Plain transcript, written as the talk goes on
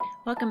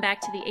Welcome back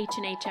to the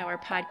H&H Hour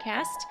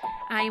podcast.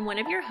 I am one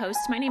of your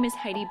hosts. My name is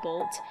Heidi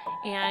Bolt,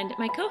 and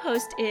my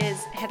co-host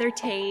is Heather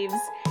Taves,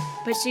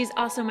 but she's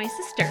also my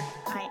sister.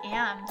 I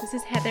am. This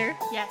is Heather.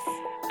 Yes.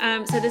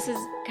 So this is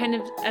kind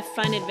of a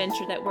fun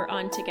adventure that we're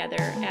on together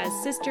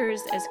as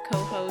sisters, as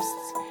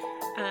co-hosts.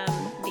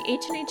 The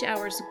H&H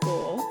Hour's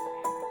goal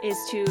is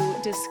to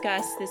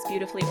discuss this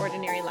beautifully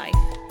ordinary life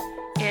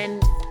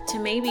and to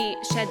maybe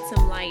shed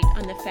some light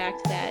on the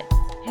fact that,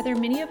 Heather,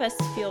 many of us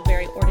feel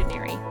very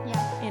ordinary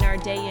in our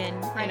day in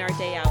and our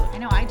day out. I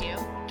know I do.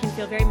 Can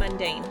feel very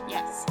mundane.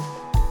 Yes.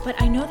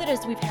 But I know that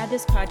as we've had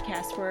this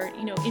podcast, we're,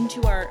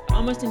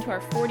 almost into our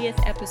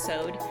 40th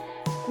episode,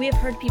 we have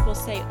heard people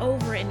say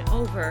over and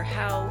over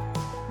how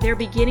they're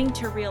beginning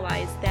to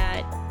realize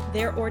that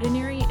their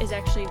ordinary is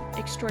actually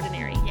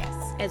extraordinary.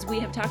 Yes. As we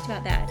have talked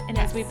about that, and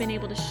as we've been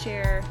able to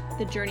share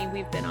the journey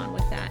we've been on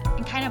with that.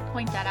 And kind of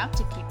point that out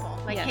to people.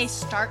 Like, hey,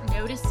 start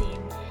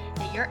noticing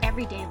that your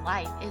everyday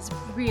life is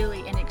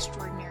really an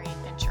extraordinary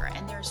adventure.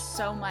 And there's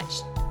so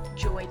much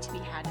joy to be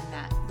had in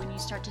that when you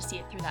start to see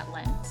it through that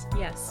lens.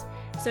 Yes.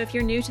 So if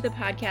you're new to the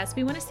podcast,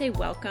 we want to say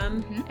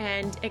welcome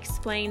and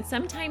explain.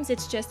 Sometimes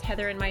it's just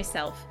Heather and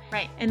myself.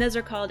 Right. And those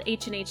are called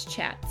H&H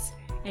chats.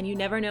 And you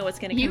never know what's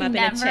going to come up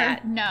in a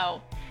chat.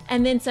 No.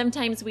 And then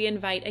sometimes we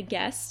invite a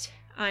guest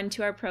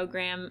onto our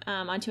program,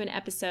 onto an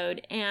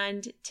episode.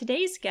 And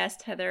today's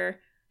guest, Heather,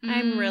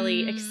 I'm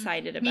really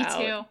excited about.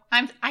 Me too.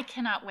 I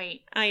cannot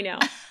wait. I know.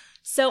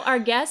 So our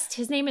guest,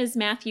 his name is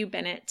Matthew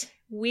Bennett.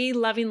 We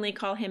lovingly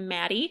call him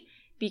Maddie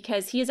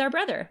because he is our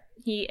brother.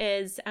 He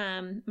is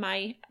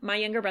my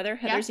younger brother,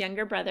 Heather's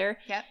younger brother.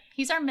 Yep.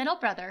 He's our middle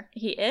brother.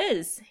 He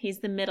is. He's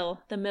the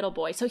middle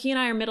boy. So he and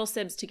I are middle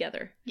sibs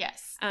together.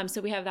 Yes. So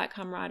we have that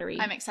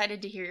camaraderie. I'm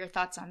excited to hear your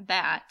thoughts on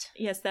that.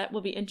 Yes, that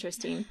will be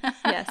interesting.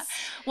 Yes.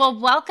 Well,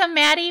 welcome,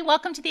 Maddie.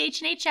 Welcome to the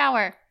H&H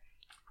Hour.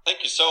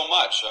 Thank you so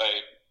much. I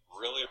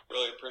really,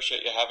 really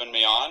appreciate you having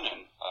me on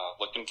and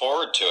looking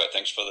forward to it.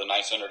 Thanks for the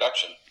nice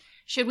introduction.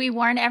 Should we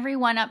warn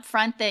everyone up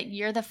front that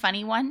you're the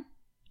funny one?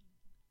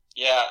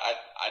 Yeah,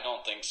 I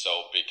don't think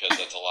so because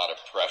it's a lot of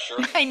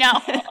pressure. I know.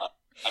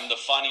 I'm the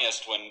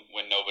funniest when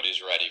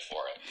nobody's ready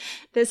for it.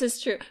 This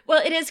is true.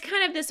 Well, it is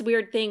kind of this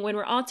weird thing when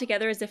we're all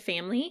together as a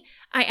family.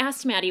 I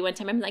asked Maddie one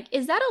time, I'm like,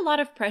 is that a lot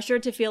of pressure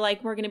to feel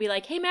like we're going to be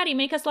like, hey, Maddie,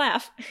 make us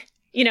laugh?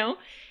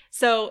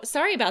 So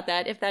sorry about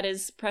that if that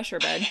is pressure,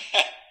 bud.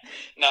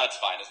 No, it's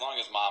fine. As long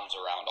as mom's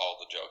around, all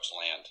the jokes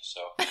land.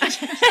 So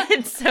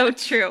It's so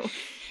true.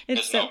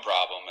 It's no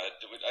problem.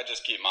 I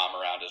just keep mom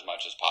around as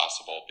much as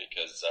possible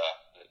because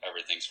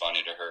everything's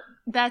funny to her.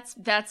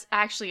 That's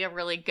actually a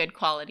really good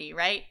quality,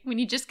 right? When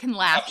you just can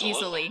laugh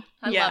easily.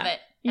 I love it.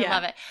 I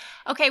love it.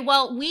 Okay,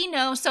 well, we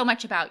know so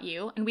much about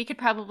you, and we could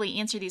probably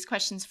answer these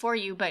questions for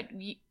you, but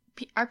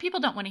our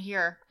people don't want to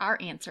hear our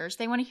answers.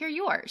 They want to hear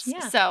yours.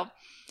 Yeah. So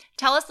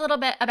tell us a little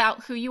bit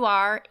about who you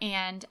are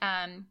and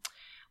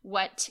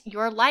what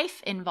your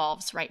life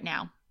involves right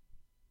now.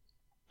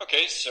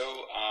 Okay,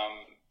 so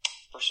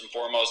first and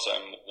foremost,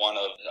 I'm one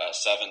of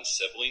 7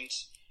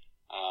 siblings.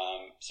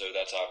 So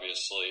that's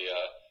obviously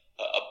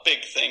a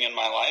big thing in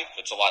my life.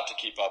 It's a lot to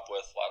keep up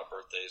with, a lot of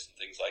birthdays and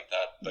things like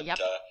that.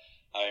 But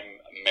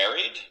I'm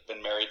married,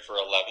 been married for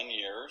 11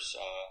 years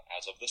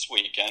as of this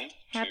weekend.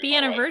 Happy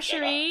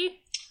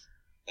anniversary.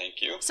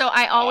 Thank you. So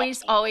I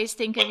always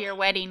think of your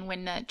wedding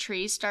when the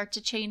trees start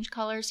to change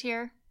colors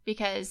here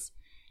because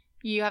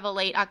you have a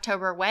late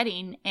October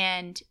wedding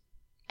and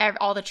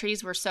all the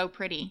trees were so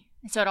pretty.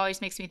 So it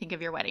always makes me think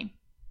of your wedding.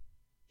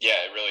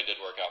 Yeah, it really did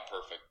work out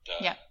perfect.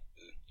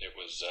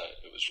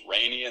 It was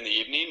rainy in the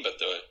evening, but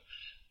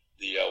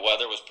the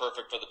weather was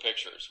perfect for the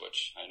pictures,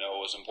 which I know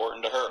was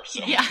important to her.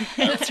 So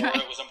that's right.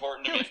 It was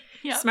important to me.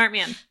 Yep. Smart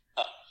man.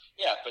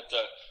 But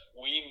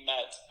we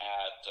met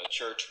at a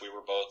church. We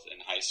were both in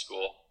high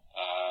school,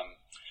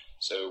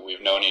 so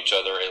we've known each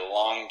other a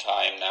long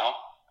time now.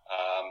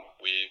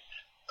 We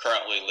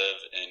currently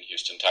live in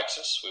Houston,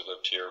 Texas. We've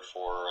lived here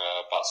for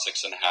about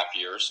 6.5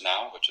 years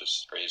now, which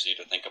is crazy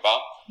to think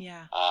about.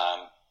 Yeah.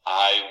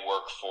 I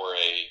work for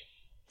a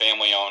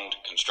family-owned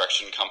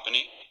construction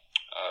company.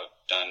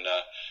 Done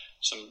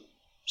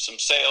some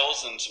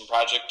sales and some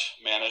project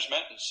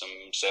management and some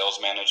sales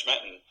management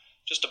and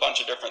just a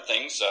bunch of different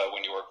things.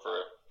 When you work for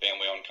a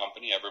family-owned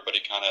company, everybody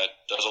kind of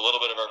does a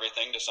little bit of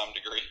everything to some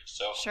degree.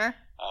 So sure.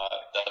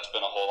 That's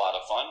been a whole lot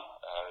of fun.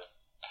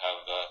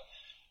 Have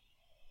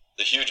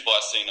the huge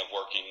blessing of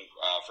working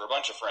for a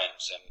bunch of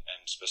friends and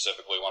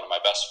specifically one of my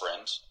best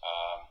friends.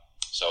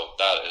 So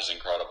that is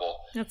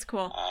incredible. That's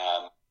cool.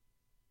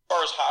 As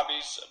far as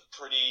hobbies,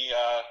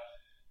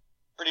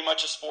 pretty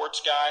much a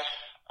sports guy.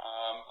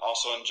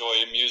 Also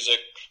enjoy music,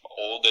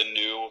 old and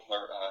new.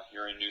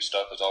 Hearing new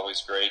stuff is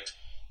always great.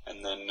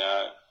 And then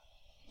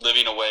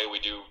living away, we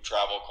do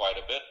travel quite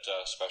a bit,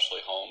 especially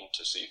home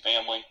to see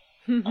family.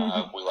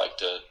 We like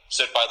to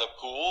sit by the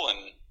pool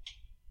and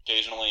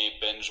occasionally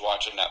binge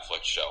watch a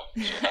Netflix show.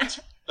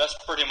 So that's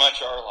pretty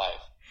much our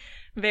life.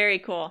 Very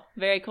cool.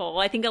 Very cool.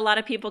 Well, I think a lot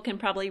of people can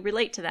probably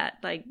relate to that,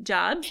 like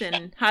jobs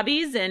and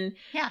hobbies and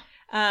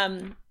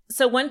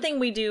So one thing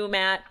we do,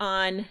 Matt,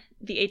 on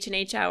the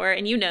H&H Hour,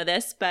 and you know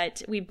this,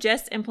 but we've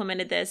just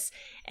implemented this,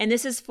 and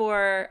this is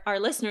for our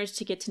listeners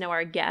to get to know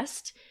our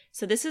guest.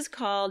 So this is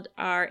called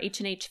our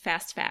H&H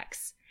Fast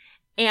Facts.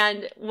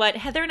 And what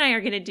Heather and I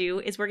are going to do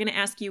is we're going to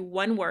ask you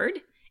one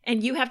word,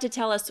 and you have to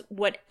tell us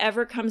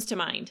whatever comes to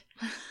mind.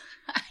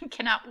 I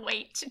cannot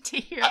wait to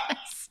hear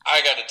this.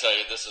 I got to tell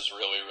you, this is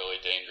really, really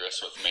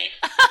dangerous with me.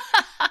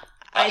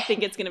 I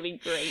think it's going to be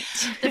great.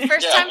 The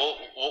first time,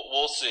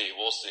 we'll see.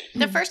 We'll see.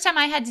 The first time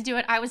I had to do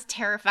it, I was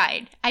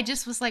terrified. I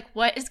just was like,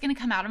 what is going to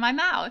come out of my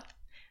mouth?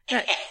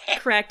 That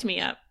cracked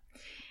me up.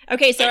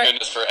 Okay, so... Thank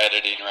goodness for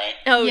editing, right?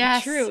 Oh,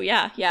 yes. True.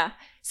 Yeah.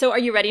 So are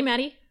you ready,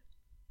 Maddie?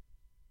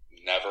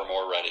 Never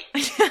more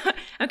ready.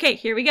 Okay,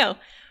 here we go.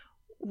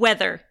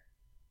 Weather.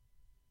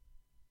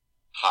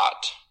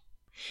 Hot.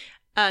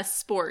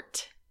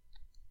 Sport.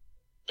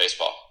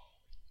 Baseball.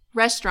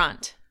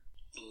 Restaurant.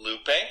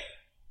 Lupe.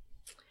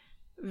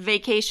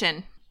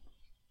 Vacation.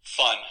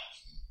 Fun.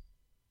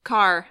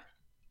 Car.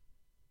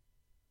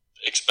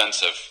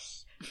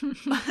 Expensive.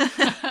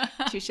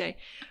 Touche.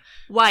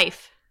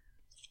 Wife.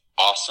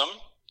 Awesome.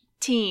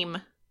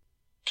 Team.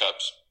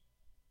 Cubs.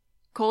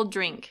 Cold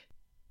drink.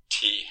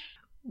 Tea.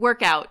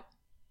 Workout.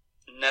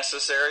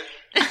 Necessary.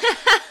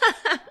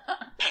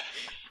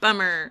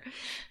 Bummer.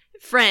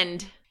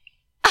 Friend.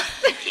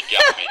 You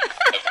got me.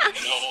 I have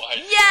no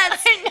idea.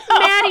 Yes!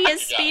 Maddie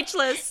is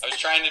speechless. I was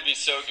trying to be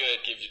so good,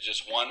 give you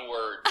just one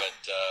word,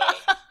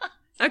 but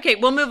Okay,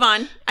 we'll move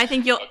on. I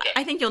think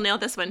you'll nail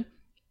this one.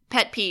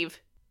 Pet peeve.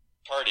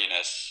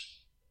 Tardiness.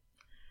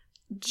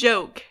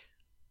 Joke.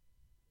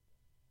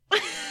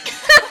 Never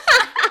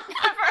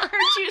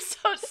heard you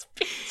so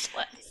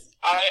speechless.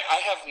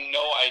 I have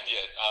no idea.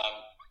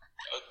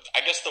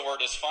 I guess the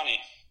word is funny.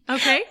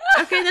 Okay,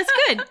 that's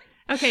good.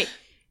 Okay,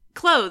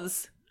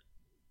 clothes.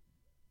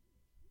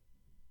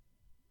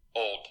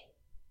 Old.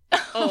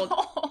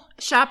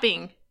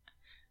 Shopping.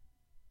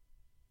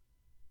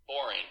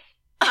 Boring.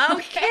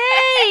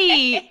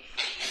 Okay.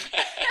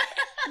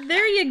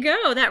 There you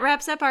go. That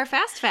wraps up our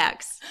fast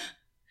facts.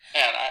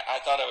 Man, I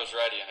thought I was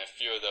ready, and a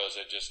few of those,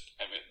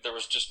 there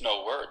was just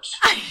no words.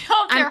 I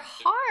know, they're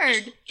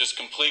hard. Just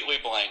completely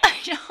blank. I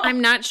know.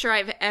 I'm not sure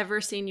I've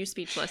ever seen you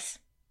speechless.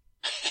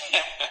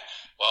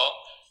 Well,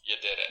 you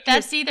did it.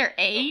 That's either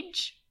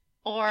age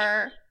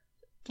or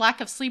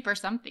lack of sleep or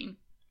something.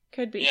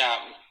 Could be. Yeah,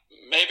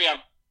 maybe I'm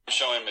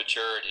showing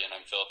maturity and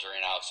I'm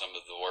filtering out some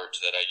of the words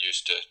that I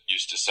used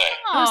to say.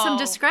 Oh, some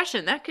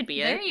discretion. That could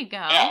be it. There you go.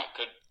 Yeah,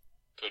 could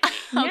be.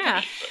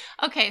 Yeah.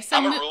 Okay, so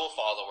I'm a rule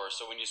follower,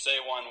 so when you say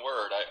one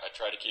word, I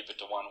try to keep it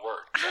to one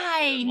word. So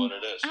it is what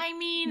it is. I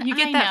mean, you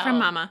get that from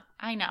Mama.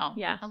 I know.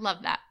 Yeah. I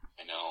love that.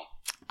 I know.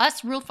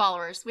 Us rule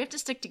followers, we have to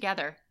stick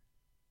together.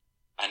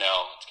 I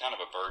know. It's kind of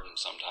a burden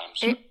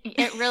sometimes.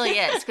 It really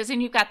is, because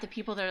then you've got the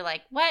people that are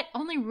like, what?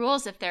 Only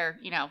rules if they're,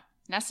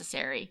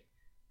 necessary.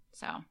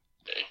 So.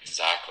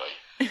 Exactly.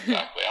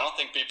 I don't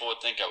think people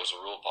would think I was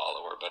a rule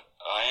follower, but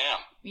I am.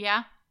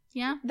 Yeah.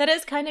 That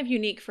is kind of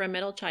unique for a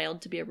middle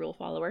child to be a rule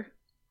follower.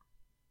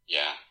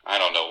 Yeah. I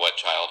don't know what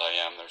child I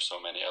am. There's so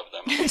many of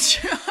them. It's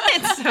true.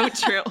 It's so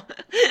true.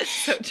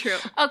 So true.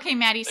 Okay,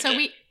 Maddie. So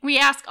we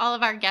ask all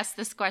of our guests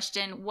this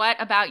question. What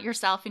about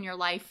yourself in your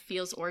life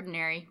feels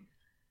ordinary?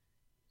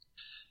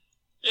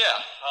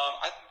 Yeah.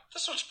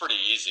 This one's pretty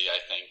easy, I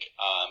think.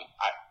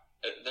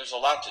 There's a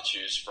lot to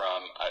choose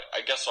from.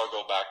 I guess I'll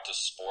go back to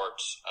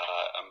sports.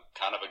 I'm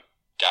kind of a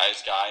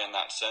guy's guy in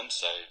that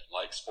sense. I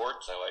like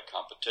sports. I like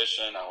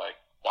competition. I like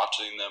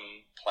watching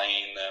them,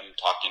 playing them,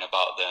 talking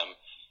about them.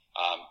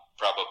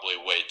 Probably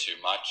way too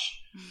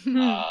much.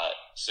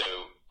 So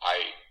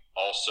I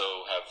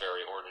also have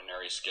very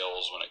ordinary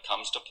skills when it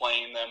comes to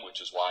playing them, which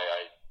is why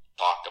I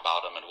talk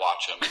about them and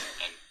watch them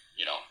and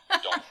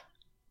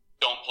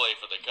don't play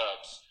for the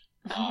Cubs.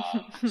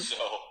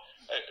 So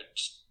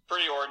it's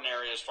pretty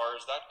ordinary as far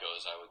as that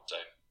goes, I would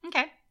say.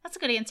 Okay, that's a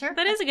good answer.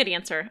 That is a good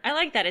answer. I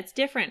like that. It's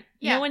different.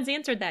 Yeah. No one's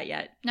answered that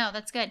yet. No,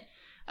 that's good.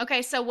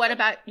 Okay, so what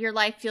about your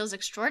life feels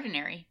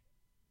extraordinary?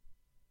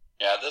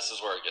 Yeah, this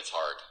is where it gets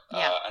hard.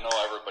 Yeah. I know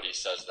everybody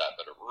says that,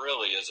 but it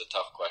really is a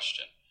tough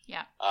question.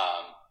 Yeah.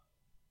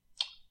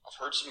 I've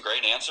heard some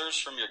great answers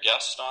from your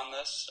guests on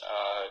this,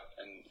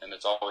 and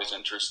it's always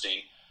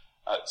interesting.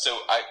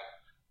 So I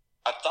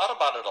thought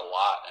about it a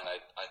lot, and I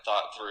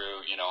thought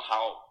through,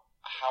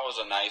 how is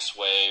a nice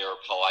way or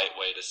polite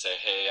way to say,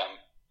 hey,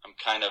 I'm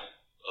kind of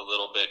a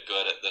little bit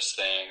good at this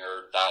thing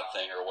or that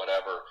thing or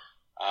whatever.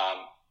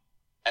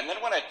 And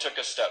then when I took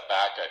a step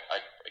back,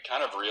 I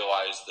kind of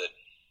realized that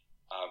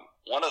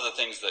one of the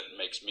things that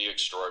makes me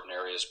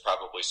extraordinary is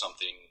probably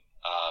something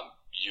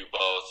you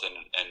both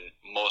and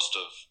most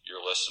of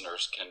your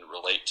listeners can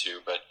relate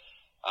to. But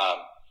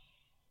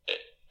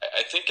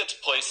I think it's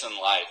place in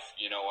life.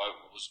 I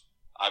was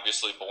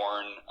obviously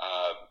born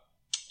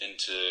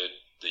into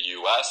the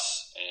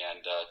U.S., and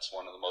it's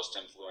one of the most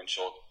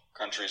influential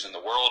countries in the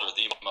world, or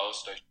the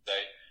most, I should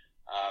say.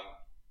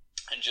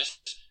 And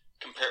just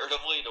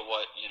comparatively to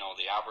what,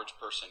 the average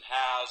person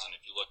has, and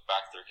if you look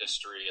back through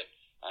history,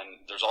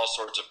 and there's all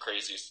sorts of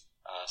crazy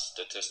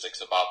statistics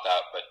about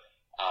that, but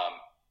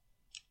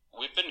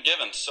we've been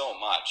given so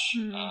much,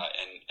 and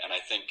I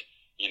think,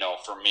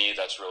 for me,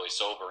 that's really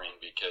sobering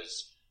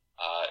because,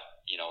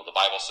 the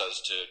Bible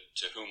says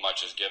to whom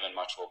much is given,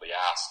 much will be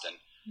asked. And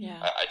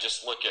I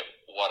just look at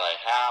what I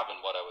have and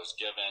what I was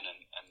given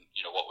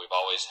and what we've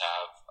always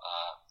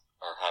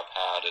or have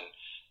had. And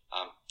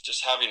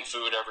just having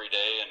food every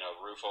day and a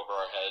roof over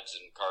our heads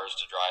and cars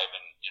to drive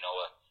and,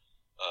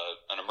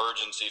 an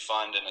emergency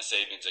fund and a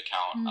savings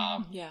account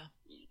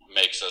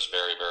makes us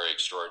very, very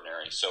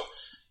extraordinary. So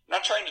I'm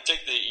not trying to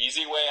take the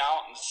easy way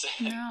out and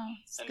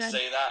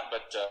say that,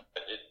 but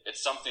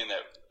it's something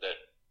that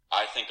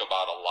I think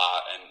about a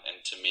lot,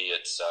 and to me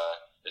it's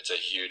a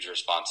huge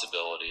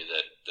responsibility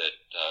that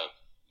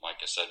like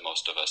I said,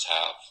 most of us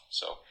have.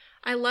 So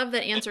I love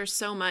that answer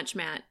so much,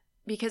 Matt,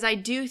 because I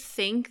do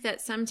think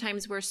that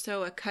sometimes we're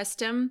so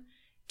accustomed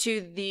to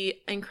the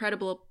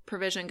incredible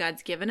provision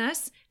God's given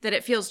us that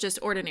it feels just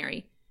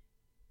ordinary.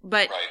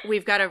 But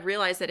we've got to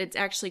realize that it's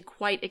actually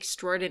quite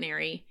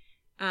extraordinary.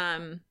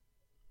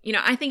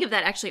 I think of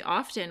that actually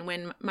often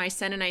when my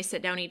son and I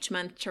sit down each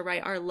month to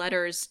write our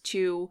letters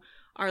to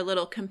our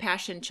little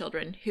compassion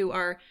children who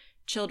are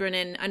children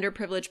in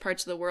underprivileged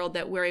parts of the world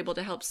that we're able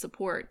to help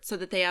support so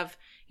that they have,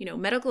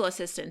 medical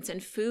assistance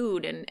and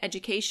food and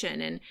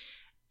education. And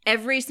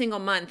every single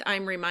month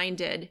I'm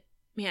reminded,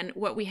 man,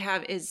 what we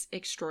have is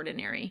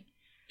extraordinary.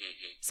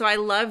 So I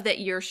love that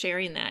you're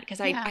sharing that because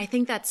I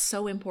think that's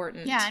so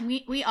important. Yeah, and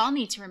we all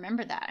need to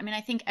remember that. I mean,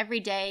 I think every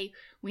day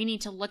we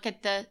need to look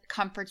at the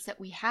comforts that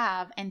we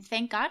have and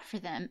thank God for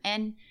them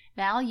and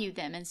value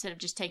them instead of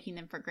just taking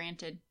them for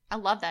granted. I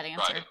love that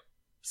answer. Right.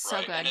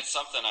 So good. And it's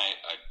something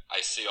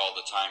I see all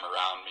the time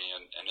around me,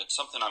 and it's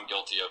something I'm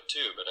guilty of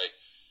too, but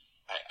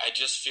I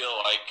just feel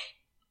like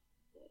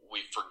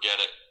we forget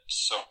it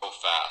so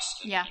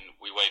fast. And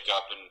we wake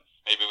up and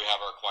maybe we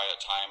have our quiet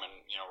time and,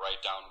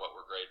 write down what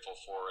we're grateful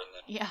for. And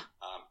then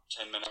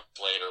 10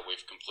 minutes later,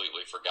 we've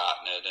completely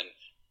forgotten it.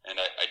 And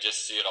I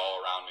just see it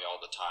all around me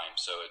all the time.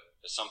 So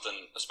it's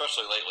something,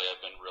 especially lately, I've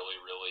been really,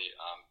 really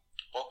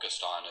focused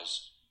on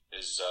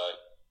is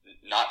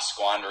not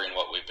squandering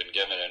what we've been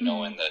given and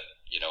knowing that,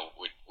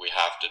 we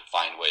have to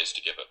find ways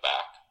to give it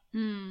back.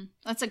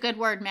 That's a good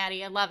word,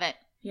 Maddie. I love it.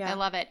 Yeah, I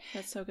love it.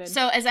 That's so good.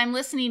 So as I'm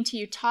listening to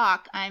you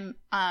talk, I'm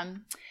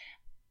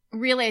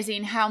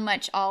realizing how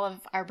much all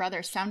of our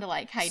brothers sound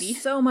alike, Heidi.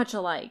 So much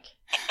alike.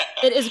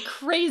 It is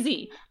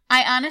crazy.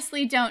 I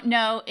honestly don't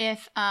know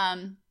if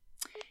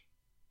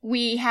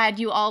we had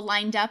you all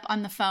lined up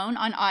on the phone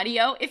on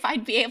audio, if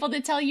I'd be able to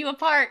tell you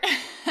apart.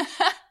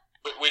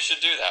 We should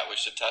do that. We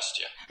should test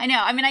you. I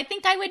know. I mean, I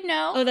think I would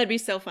know. Oh, that'd be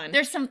so fun.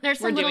 There's some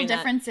little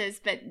differences,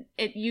 but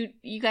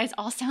you guys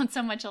all sound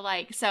so much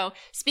alike. So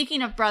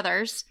speaking of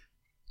brothers,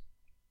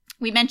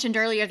 we mentioned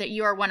earlier that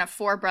you are one of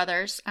 4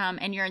 brothers,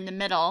 and you're in the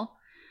middle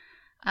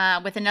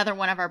with another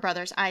one of our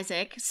brothers,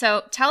 Isaac.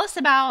 So tell us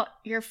about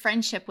your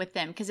friendship with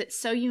them, because it's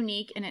so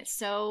unique and it's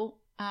so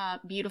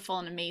beautiful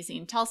and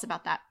amazing. Tell us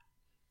about that.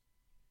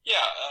 Yeah,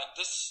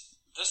 this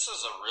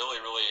is a really,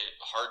 really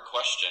hard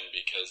question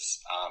because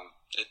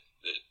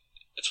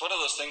it's one of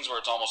those things where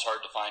it's almost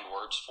hard to find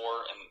words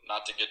for, and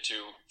not to get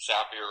too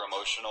sappy or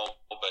emotional,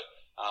 but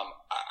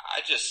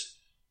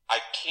I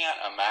can't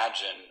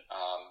imagine,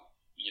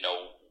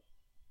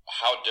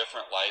 how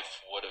different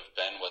life would have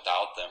been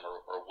without them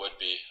or would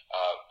be.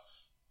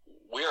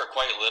 We are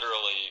quite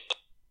literally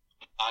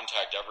in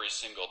contact every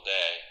single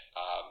day.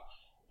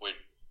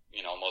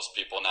 Most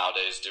people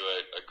nowadays do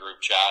a group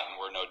chat, and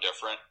we're no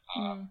different.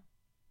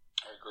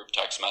 Or a group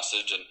text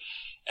message, and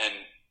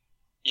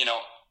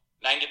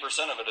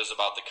 90% of it is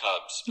about the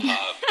Cubs,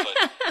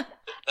 but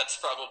that's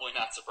probably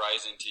not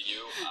surprising to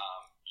you.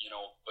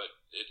 But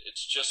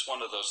it's just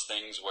one of those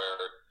things where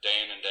day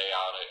in and day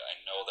out, I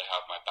know they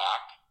have my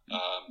back.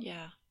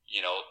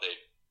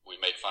 We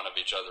make fun of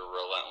each other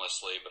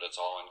relentlessly, but it's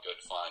all in good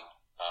fun.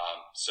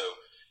 So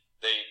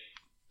they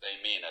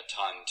mean a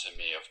ton to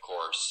me, of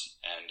course,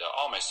 and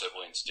all my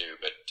siblings do.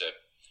 But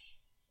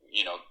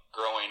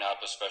growing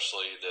up,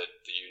 especially the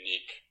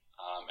unique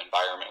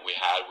environment we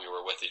had, we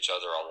were with each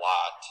other a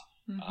lot,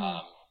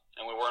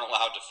 and we weren't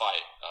allowed to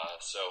fight.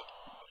 So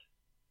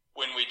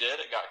when we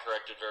did, it got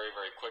corrected very,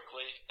 very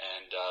quickly.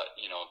 And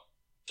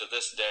to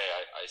this day,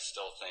 I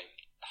still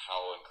think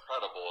how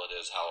incredible it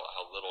is, how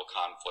little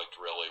conflict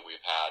really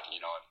we've had.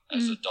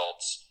 As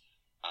adults,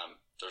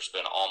 there's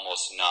been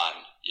almost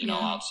none.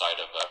 Outside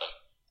of a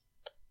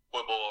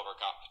quibble over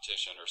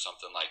competition or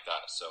something like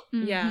that. So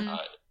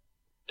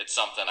it's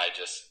something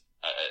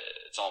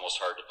it's almost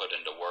hard to put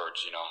into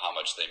words, how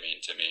much they mean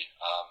to me,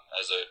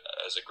 as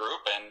a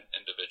group and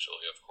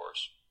individually, of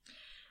course.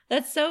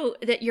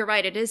 That you're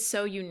right. It is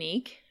so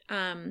unique.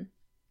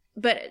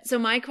 But so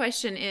my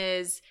question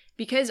is,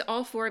 because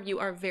all 4 of you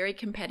are very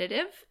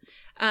competitive,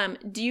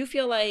 do you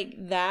feel like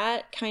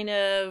that kind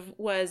of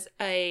was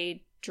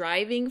a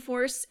driving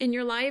force in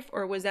your life,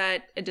 or was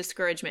that a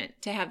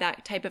discouragement to have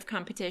that type of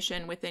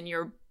competition within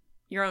your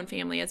own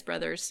family as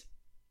brothers?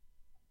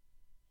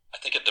 I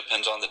think it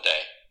depends on the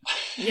day.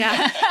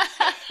 Yeah.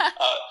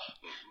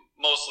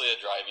 Mostly a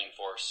driving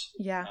force.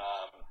 Yeah.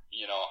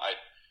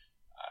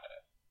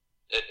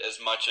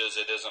 as much as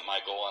it isn't my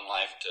goal in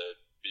life to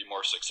be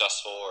more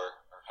successful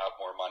or have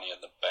more money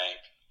in the bank,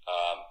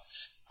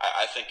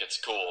 I think it's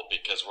cool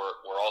because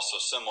we're all so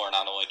similar.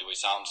 Not only do we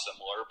sound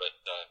similar, but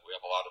we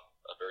have a lot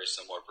of very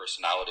similar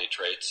personality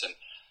traits, and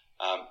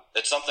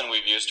it's something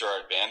we've used to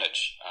our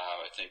advantage.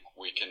 I think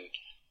we can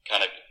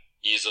kind of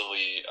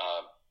easily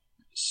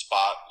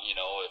spot,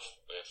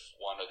 if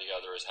one or the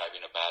other is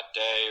having a bad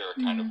day or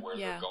kind of where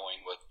they're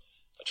going with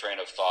a train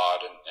of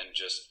thought, and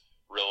just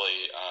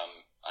really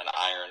an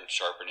iron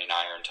sharpening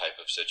iron type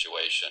of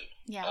situation.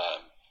 Yeah.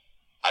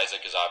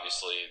 Isaac is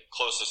obviously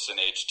closest in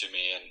age to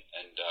me,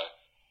 and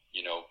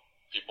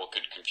people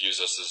could confuse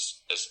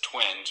us as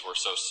twins. We're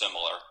so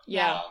similar.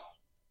 Yeah.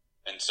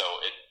 And so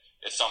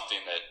it's something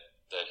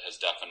that has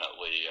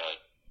definitely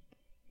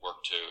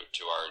worked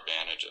to our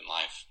advantage in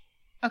life.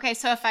 Okay,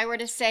 so if I were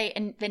to say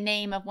the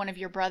name of one of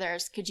your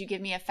brothers, could you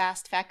give me a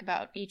fast fact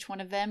about each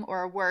one of them,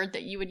 or a word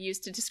that you would use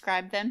to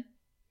describe them?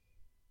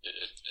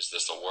 Is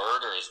this a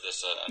word, or is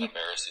this an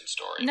embarrassing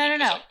story?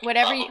 No.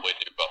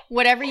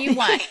 Whatever you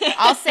want.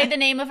 I'll say the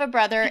name of a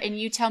brother, and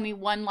you tell me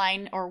one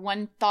line or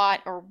one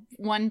thought or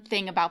one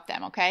thing about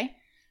them, okay?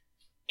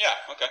 Yeah,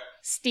 okay.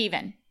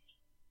 Steven.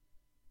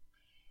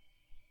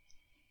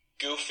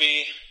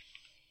 Goofy.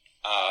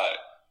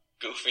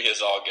 Goofy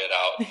as all get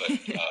out, but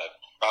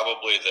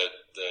probably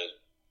the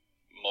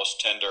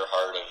most tender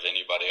heart of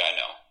anybody I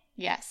know.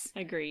 Yes.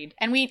 Agreed.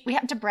 And we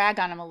have to brag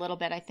on him a little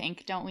bit, I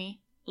think, don't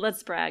we?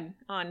 Let's brag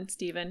on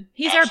Steven.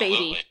 He's Absolutely.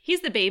 our baby.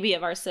 He's the baby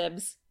of our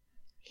sibs.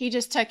 He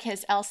just took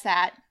his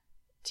LSAT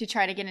to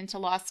try to get into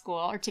law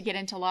school,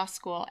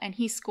 and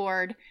he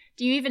scored.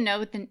 Do you even know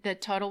what the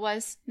total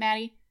was,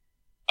 Maddie?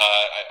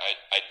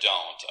 I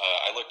don't.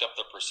 I looked up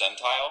the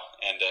percentile,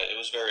 and it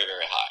was very,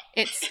 very high.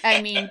 It's,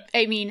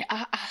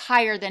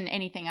 higher than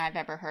anything I've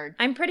ever heard.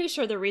 I'm pretty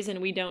sure the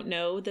reason we don't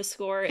know the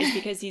score is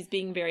because he's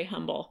being very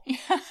humble.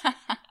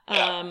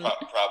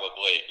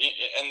 Probably.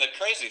 And the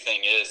crazy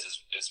thing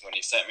is when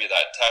he sent me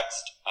that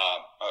text,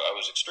 I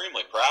was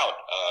extremely proud,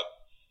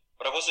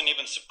 but I wasn't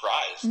even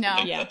surprised. No.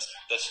 Yeah.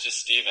 That's just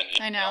Steven.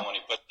 I know. When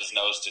he puts his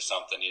nose to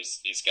something,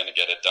 he's going to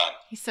get it done.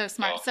 He's so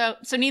smart.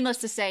 So needless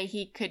to say,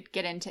 he could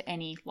get into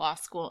any law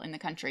school in the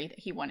country that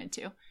he wanted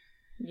to.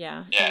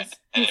 Yeah. Yeah.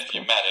 And if cool.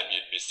 you met him,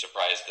 you'd be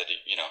surprised that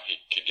he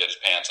could get his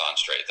pants on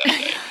straight that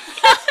day.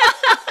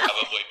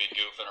 Probably be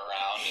goofing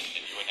around, and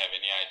you wouldn't have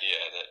any idea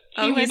that.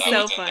 He's that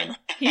so was in fun.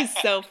 there. He's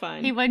so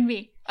fun. He would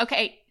be.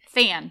 Okay,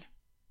 fan.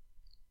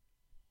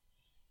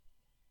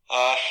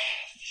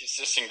 He's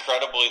just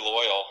incredibly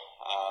loyal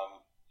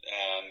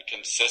and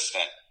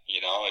consistent.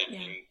 He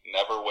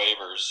never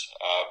wavers,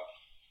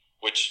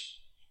 which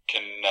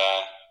can,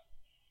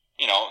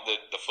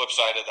 the flip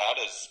side of that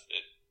is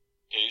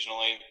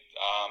occasionally,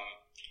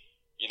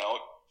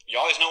 you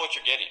always know what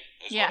you're getting,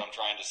 is what I'm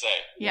trying to say.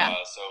 Yeah.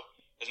 So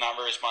it's not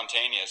very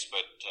spontaneous,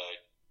 but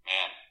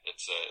man,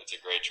 it's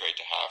a great trait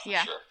to have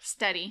for sure.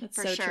 Steady. That's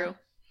for so sure. true.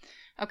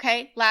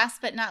 Okay,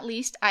 last but not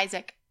least,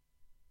 Isaac.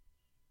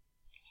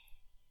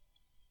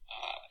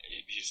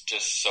 He's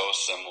just so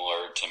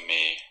similar to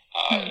me.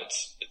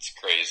 It's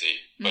crazy,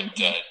 but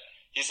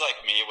he's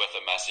like me with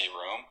a messy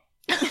room,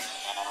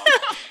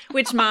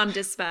 which Mom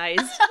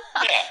despised.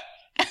 Yeah.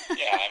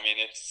 I mean,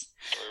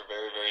 we're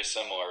very, very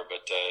similar.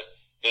 But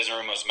his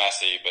room was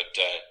messy, but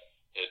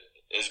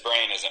his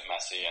brain isn't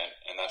messy,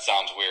 and that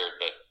sounds weird,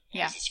 but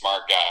he's a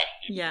smart guy.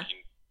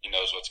 He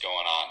knows what's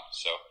going on.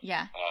 So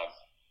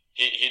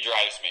he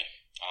drives me.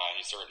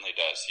 He certainly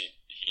does.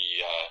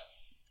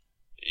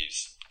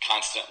 He's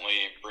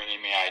constantly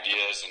bringing me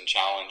ideas and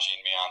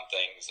challenging me on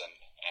things, and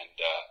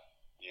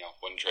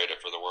wouldn't trade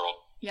it for the world.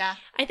 Yeah.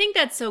 I think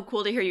that's so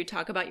cool to hear you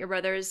talk about your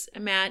brothers,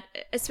 Matt,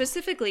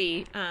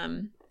 specifically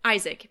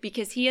Isaac,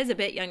 because he is a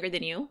bit younger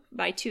than you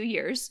by 2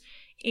 years.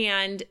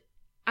 And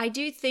I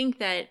do think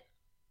that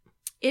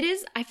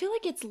I feel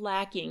like it's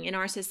lacking in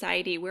our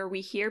society where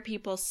we hear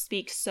people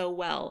speak so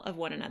well of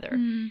one another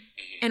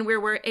and where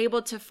we're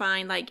able to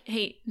find like,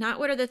 hey, not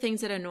what are the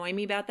things that annoy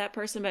me about that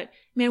person, but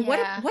man,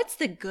 what's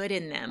the good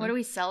in them? What do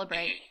we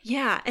celebrate?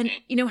 Yeah. And,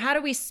 how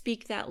do we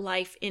speak that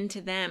life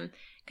into them?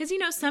 Because,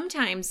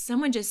 sometimes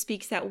someone just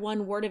speaks that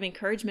one word of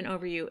encouragement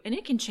over you and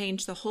it can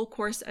change the whole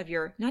course of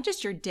not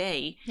just your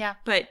day,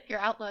 but your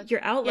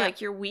outlook,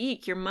 your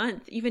week, your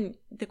month, even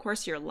the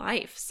course of your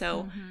life.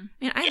 So,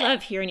 man, I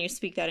love hearing you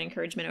speak that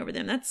encouragement over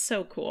them. That's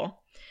so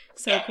cool.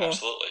 So cool.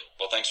 Absolutely.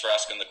 Well, thanks for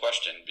asking the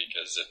question,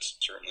 because it's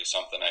certainly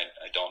something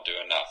I don't do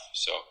enough.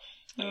 So,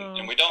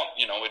 and we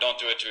don't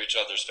do it to each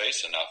other's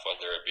face enough,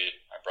 whether it be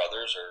my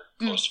brothers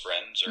or close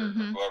friends or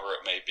whoever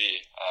it may be.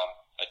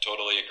 I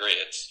totally agree.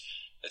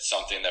 It's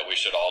something that we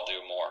should all do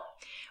more.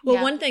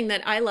 Well, one thing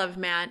that I love,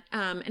 Matt,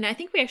 and I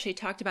think we actually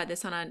talked about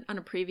this on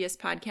a previous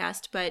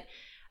podcast, but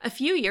a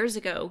few years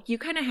ago, you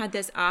kind of had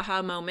this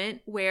aha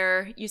moment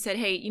where you said,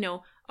 hey,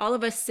 all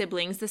of us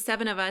siblings, the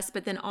 7 of us,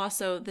 but then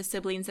also the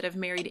siblings that have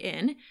married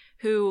in,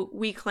 who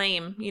we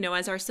claim,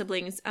 as our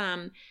siblings,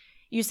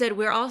 you said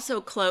we're all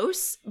so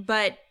close,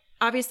 but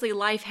obviously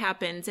life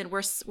happens and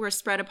we're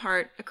spread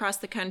apart across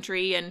the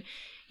country. And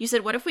you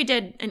said, what if we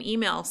did an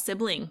email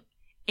sibling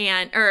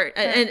or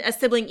a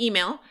sibling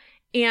email.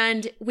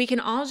 And we can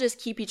all just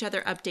keep each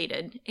other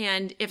updated.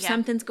 And if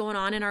something's going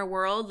on in our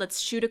world, let's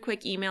shoot a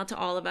quick email to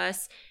all of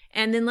us.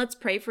 And then let's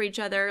pray for each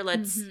other.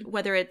 Let's,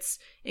 whether it's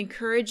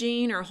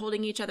encouraging or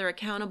holding each other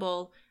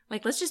accountable,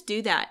 like, let's just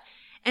do that.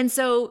 And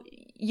so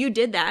you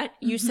did that.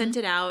 You sent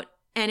it out.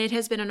 And it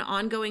has been an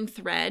ongoing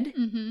thread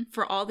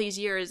for all these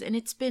years. And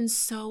it's been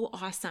so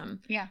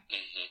awesome. Yeah.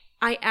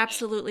 I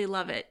absolutely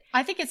love it.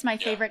 I think it's my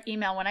favorite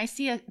email. When I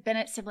see a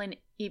Bennett sibling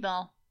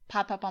email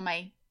pop up on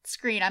my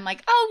screen, I'm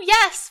like, oh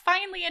yes,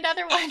 finally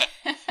another one.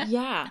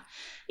 Yeah.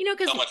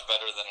 Because so much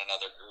better than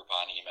another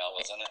Groupon email,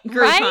 isn't it?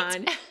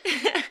 Groupon.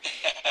 Right?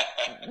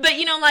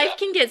 But life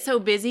can get so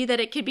busy that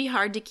it could be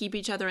hard to keep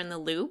each other in the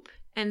loop.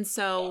 And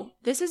so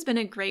this has been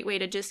a great way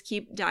to just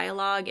keep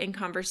dialogue and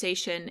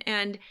conversation,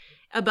 and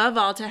above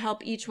all, to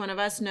help each one of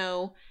us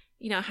know,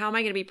 how am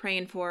I going to be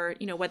praying for,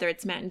 whether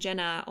it's Matt and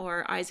Jenna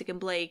or Isaac and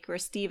Blake or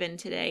Steven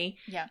today.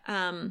 Yeah.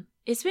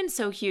 It's been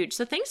so huge.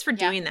 So thanks for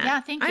doing that.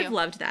 Yeah, thank you. I've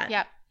loved that.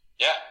 Yeah.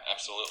 Yeah,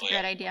 absolutely.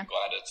 Great idea. I'm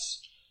glad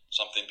it's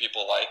something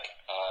people like,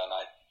 and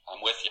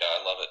I'm with you.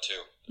 I love it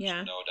too.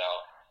 Yeah. No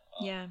doubt.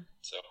 Yeah.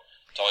 So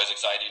it's always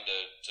exciting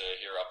to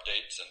hear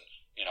updates, and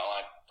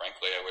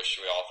frankly, I wish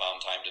we all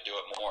found time to do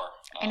it more.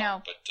 I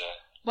know.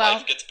 But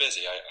life gets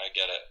busy. I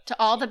get it. To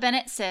all the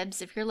Bennett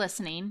Sibs, if you're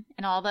listening,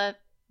 and all the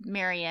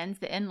Marians,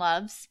 the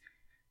in-loves,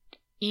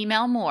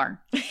 email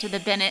more to the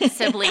Bennett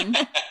sibling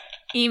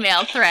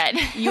email thread.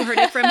 You heard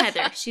it from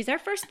Heather. She's our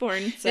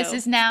firstborn. So. This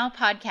is now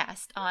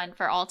podcast on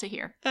for all to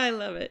hear. I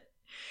love it.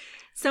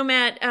 So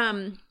Matt,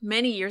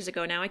 many years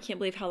ago now, I can't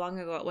believe how long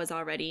ago it was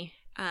already.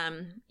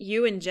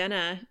 You and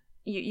Jenna,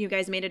 you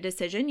guys made a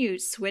decision. You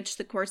switched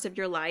the course of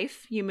your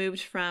life. You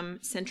moved from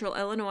Central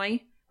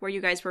Illinois, where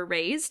you guys were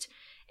raised,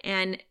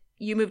 and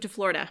you moved to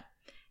Florida.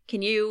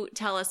 Can you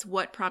tell us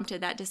what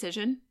prompted that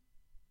decision?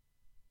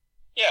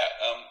 Yeah,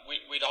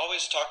 we'd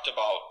always talked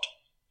about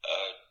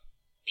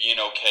being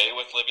okay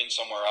with living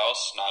somewhere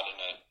else, not in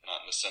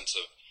the sense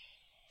of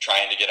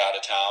trying to get out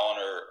of town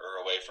or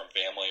away from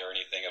family or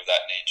anything of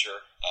that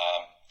nature.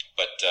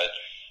 But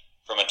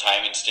from a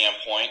timing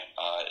standpoint,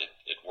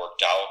 it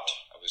worked out.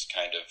 I was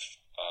kind of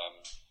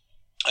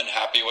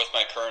unhappy with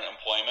my current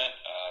employment.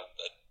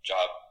 The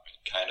job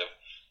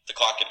the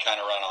clock had kind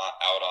of run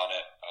out on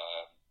it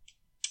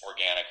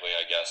organically,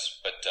 I guess.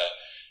 But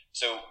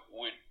so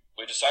we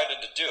decided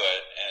to do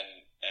it,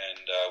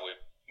 and we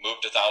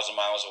moved 1,000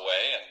 miles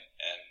away,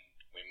 and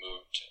we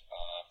moved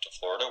to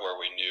Florida, where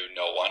we knew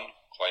no one,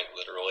 quite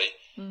literally.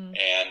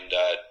 And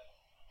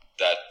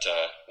that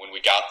when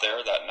we got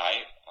there that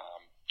night,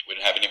 we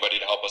didn't have anybody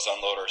to help us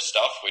unload our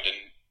stuff. We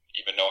didn't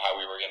even know how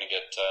we were going to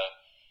get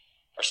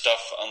our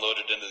stuff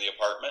unloaded into the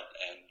apartment.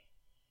 And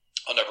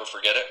I'll never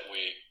forget it.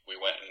 We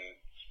went and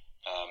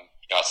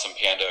got some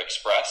Panda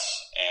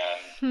Express,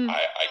 and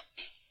I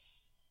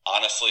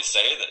honestly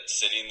say that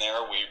sitting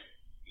there,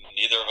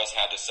 neither of us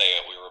had to say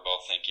it. We were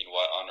both thinking,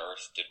 what on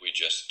earth did we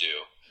just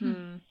do?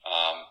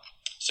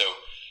 So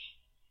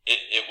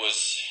it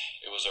was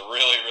a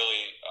really,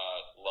 really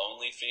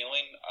lonely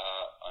feeling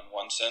on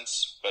one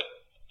sense, but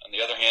on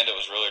the other hand, it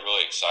was really,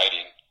 really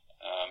exciting.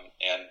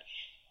 And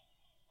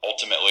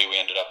ultimately, we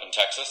ended up in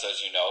Texas,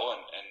 as you know,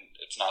 and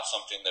it's not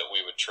something that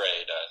we would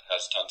trade. It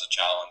has tons of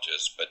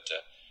challenges, but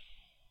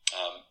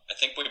I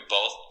think we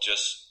both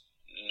just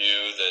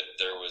knew that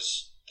there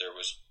was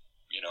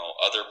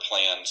other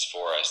plans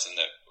for us, and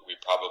that we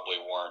probably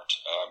weren't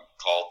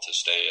called to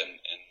stay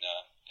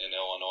in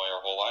Illinois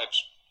our whole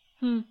lives.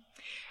 And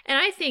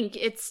I think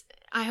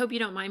I hope you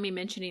don't mind me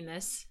mentioning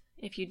this.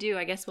 If you do,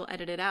 I guess we'll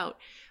edit it out.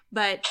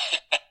 But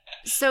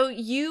so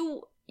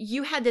you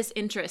had this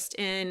interest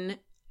in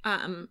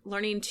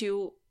learning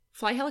to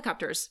fly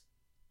helicopters.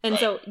 And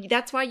so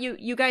that's why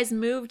you guys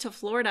moved to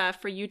Florida,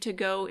 for you to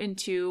go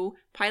into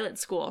pilot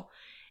school.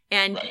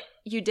 And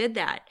you did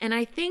that. And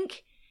I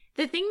think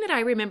the thing that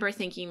I remember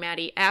thinking,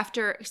 Maddie,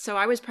 so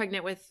I was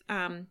pregnant with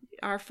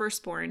our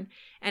firstborn,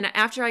 and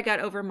after I got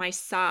over my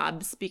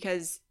sobs,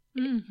 because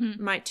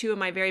two of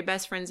my very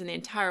best friends in the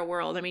entire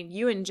world, I mean,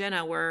 you and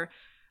Jenna were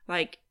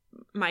like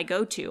my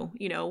go-to,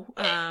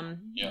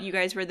 you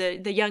guys were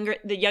the younger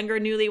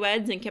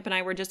newlyweds, and Kip and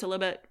I were just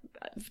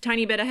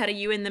tiny bit ahead of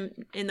you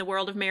in the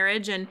world of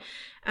marriage. And,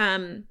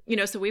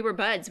 so we were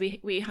buds,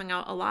 we hung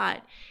out a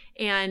lot.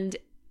 And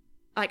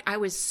like, I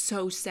was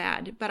so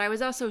sad, but I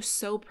was also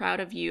so proud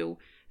of you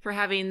for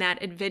having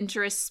that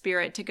adventurous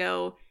spirit to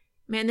go,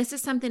 man, this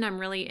is something I'm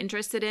really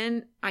interested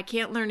in. I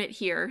can't learn it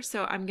here.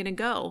 So I'm going to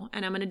go,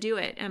 and I'm going to do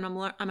it, and I'm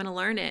going to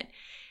learn it.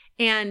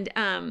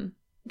 And,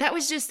 that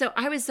was just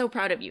I was so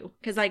proud of you,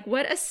 because like,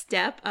 what a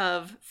step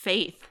of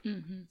faith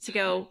to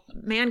go,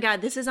 man,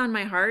 God, this is on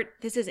my heart.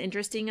 This is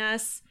interesting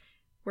us.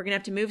 We're going to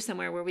have to move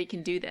somewhere where we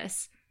can do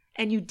this.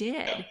 And you did.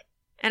 Yeah.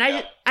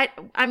 And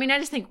I mean, I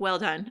just think, well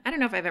done. I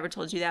don't know if I've ever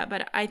told you that,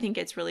 but I think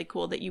it's really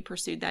cool that you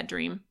pursued that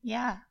dream.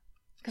 Yeah.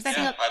 I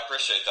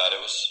appreciate that.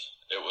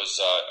 It was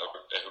a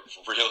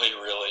really,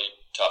 really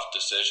tough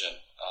decision.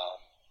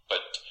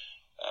 But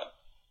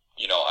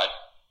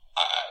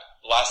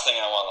last thing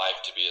I want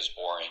life to be is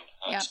boring.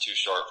 It's too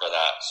short for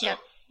that. So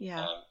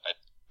Yeah.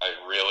 I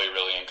really,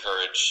 really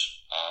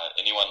encourage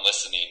anyone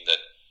listening that,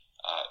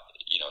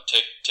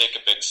 take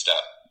a big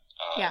step.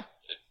 It'd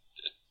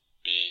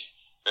be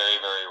very,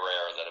 very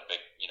rare that a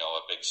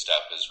big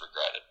step is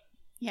regretted.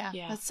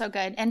 Yeah, that's so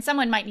good. And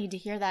someone might need to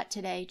hear that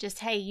today. Just,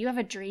 hey, you have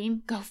a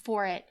dream, go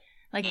for it.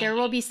 Like there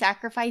will be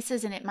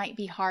sacrifices and it might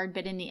be hard,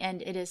 but in the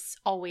end, it is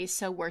always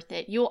so worth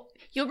it. You'll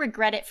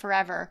regret it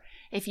forever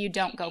if you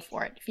don't go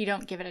for it, if you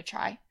don't give it a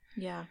try.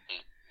 Yeah.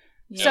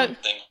 So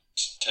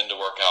things tend to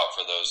work out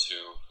for those who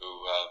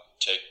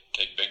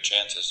take big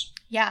chances.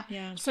 Yeah.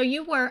 So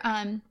you were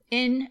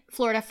in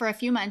Florida for a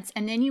few months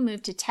and then you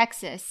moved to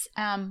Texas.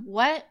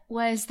 What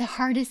was the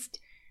hardest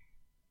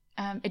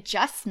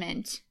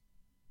adjustment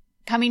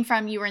coming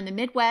from, you were in the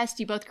Midwest,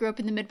 you both grew up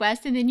in the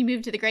Midwest, and then you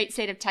moved to the great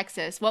state of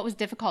Texas? What was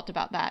difficult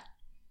about that?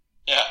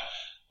 Yeah.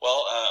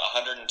 Well,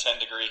 110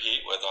 degree heat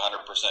with 100%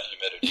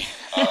 humidity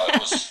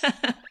was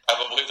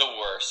probably the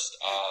worst.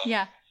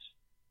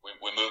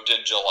 We moved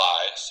in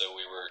July, so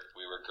we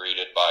were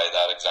greeted by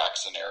that exact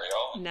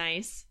scenario.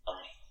 Nice.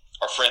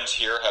 Our friends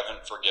here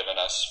haven't forgiven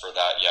us for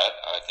that yet.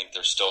 I think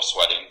they're still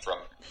sweating from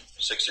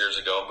 6 years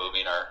ago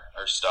moving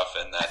our stuff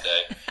in that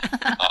day.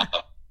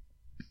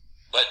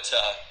 But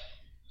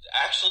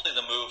actually,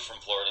 the move from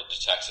Florida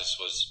to Texas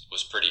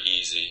was pretty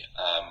easy.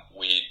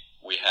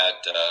 We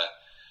had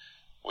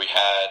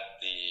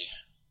the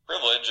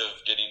privilege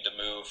of getting to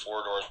move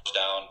 4 doors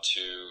down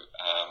to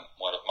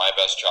one of my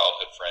best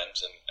childhood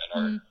friends and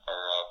our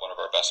one of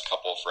our best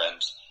couple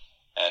friends,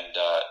 and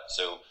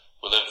so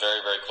we lived very,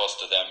 very close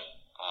to them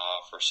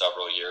for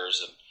several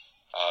years, and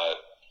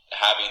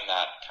having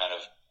that kind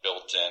of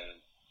built-in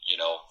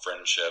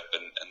friendship,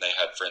 and they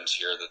had friends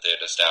here that they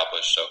had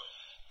established, so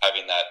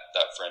having that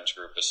friends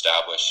group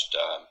established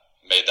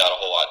made that a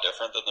whole lot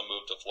different than the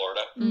move to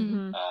Florida.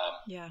 And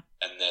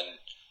then,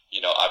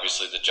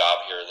 obviously the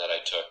job here that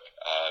I took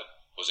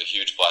was a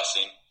huge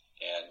blessing,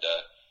 and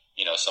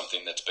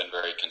something that's been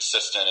very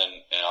consistent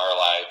in our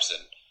lives.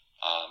 And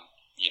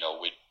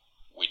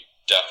we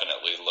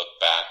definitely look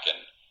back,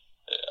 and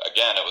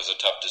again, it was a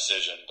tough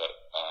decision, but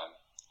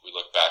we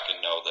look back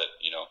and know that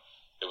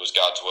it was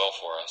God's will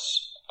for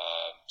us.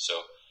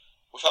 So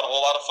we've had a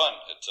whole lot of fun.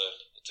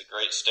 It's a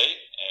great state,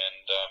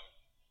 and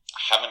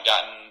I haven't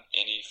gotten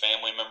any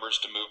family members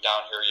to move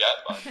down here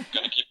yet, but I'm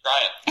going to keep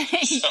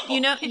trying. So.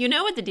 You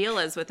know what the deal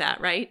is with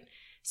that, right?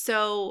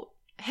 So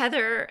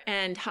Heather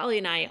and Holly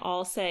and I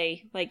all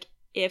say, like,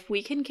 if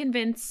we can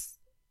convince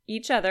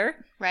each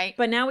other, right?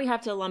 But now we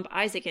have to lump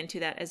Isaac into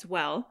that as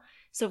well.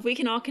 So if we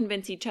can all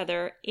convince each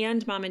other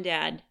and mom and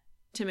dad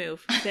to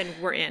move, then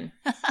we're in.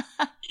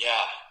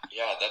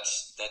 Yeah,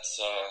 that's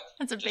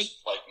a big,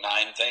 like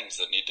 9 things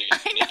that need to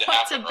happen.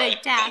 It's a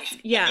big task.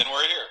 And then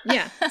we're here.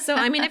 Yeah. So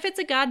I mean, if it's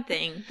a God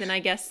thing, then I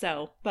guess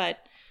so. But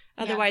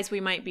otherwise, we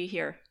might be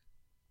here.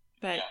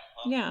 But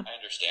I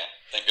understand.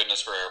 Thank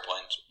goodness for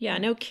airplanes. Yeah,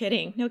 no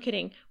kidding.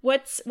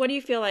 What do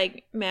you feel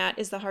like, Matt,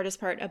 is the hardest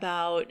part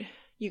about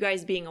you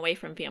guys being away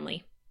from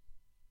family?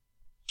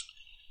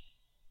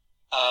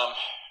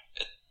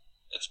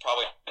 It's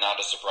probably not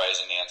a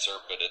surprising answer,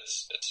 but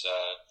it's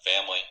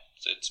family.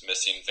 It's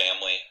missing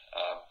family.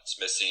 It's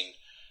missing,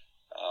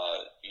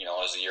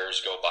 as the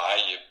years go by,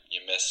 you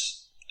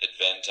miss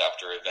event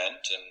after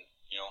event, and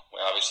we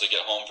obviously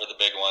get home for the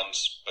big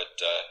ones, but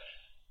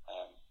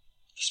the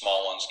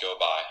small ones go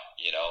by,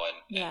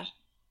 and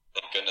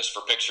thank goodness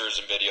for pictures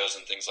and videos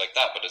and things like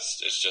that, but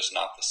it's just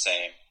not the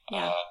same.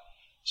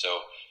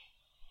 So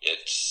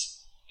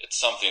it's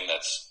something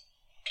that's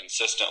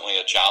consistently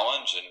a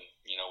challenge, and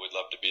we'd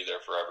love to be there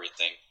for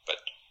everything, but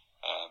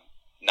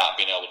not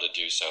being able to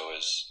do so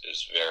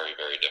is very,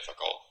 very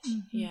difficult.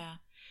 Yeah.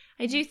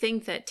 I do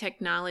think that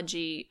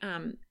technology,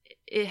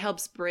 it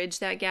helps bridge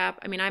that gap.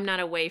 I mean, I'm not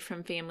away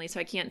from family, so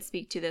I can't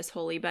speak to this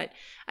wholly, but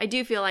I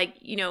do feel like,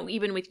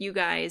 even with you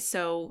guys,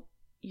 so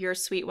your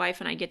sweet wife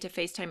and I get to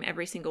FaceTime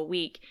every single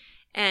week,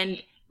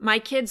 and my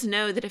kids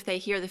know that if they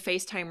hear the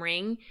FaceTime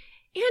ring,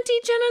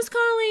 Auntie Jenna's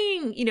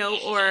calling,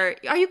 or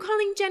are you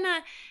calling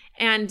Jenna?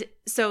 And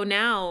so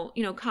now,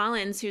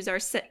 Collins, who's our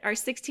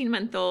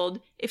 16-month-old,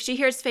 if she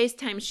hears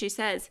FaceTime, she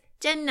says,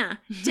 Jenna.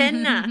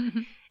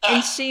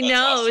 And she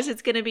knows awesome.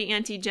 It's going to be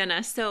Auntie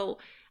Jenna. So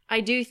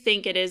I do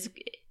think it is,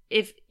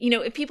 if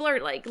people are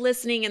like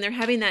listening and they're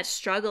having that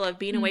struggle of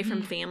being away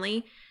from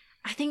family,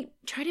 I think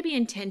try to be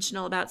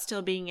intentional about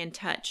still being in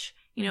touch,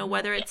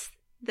 whether it's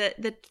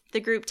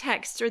the group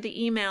text or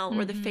the email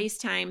or the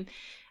FaceTime.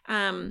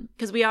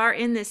 Because we are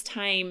in this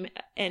time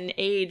and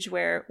age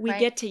where we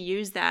get to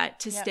use that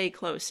to stay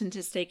close and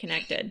to stay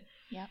connected.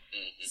 Yeah.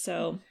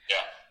 So.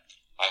 Yeah,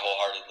 I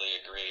wholeheartedly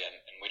agree, and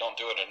we don't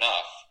do it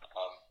enough.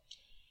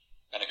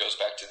 And it goes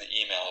back to the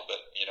email, but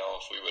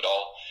if we would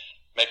all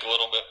make a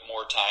little bit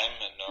more time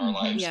in our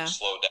lives and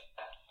slow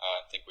down,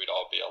 I think we'd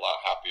all be a lot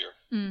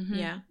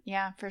happier.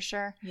 Yeah, for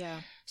sure.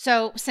 Yeah.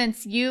 So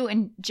since you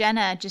and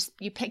Jenna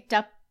you picked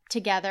up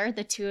together,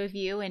 the two of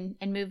you, and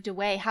moved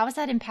away, how has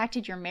that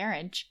impacted your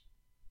marriage?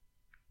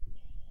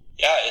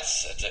 Yeah,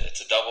 it's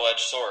a double-edged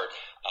sword,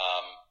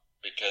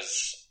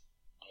 because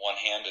on one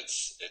hand,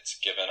 it's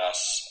given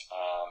us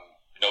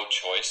no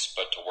choice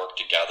but to work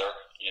together.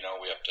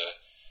 We have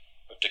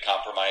to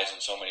compromise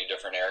in so many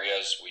different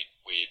areas. We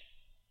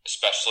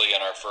especially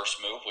in our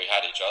first move, we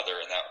had each other,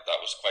 and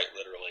that was quite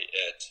literally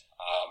it.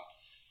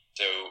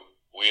 So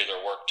we either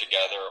worked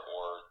together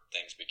or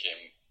things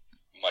became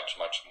much,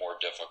 much more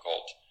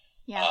difficult.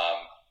 Yeah.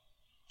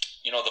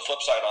 The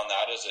flip side on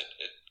that is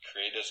it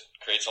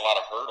creates a lot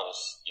of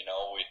hurdles.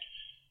 We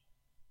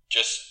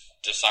just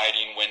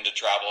deciding when to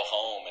travel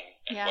home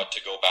and what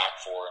to go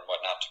back for and what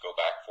not to go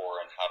back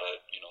for, and how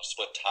to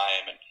split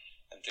time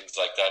and things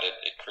like that.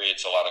 It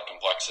creates a lot of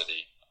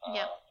complexity in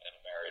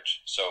a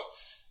marriage. So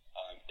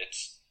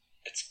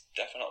it's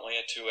definitely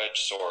a two-edged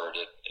sword.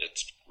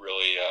 It's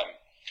really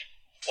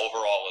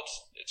overall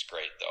it's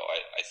great though.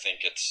 I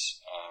think it's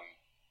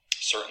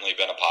certainly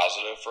been a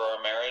positive for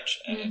our marriage,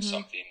 and it's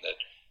something that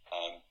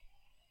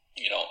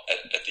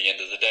at the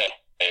end of the day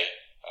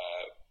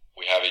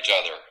we have each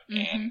other,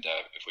 and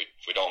if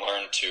we don't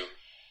learn to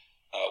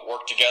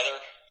work together,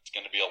 it's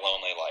going to be a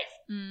lonely life.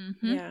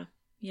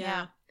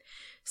 Yeah.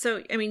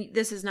 So, I mean,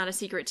 this is not a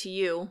secret to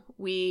you.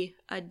 We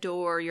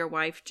adore your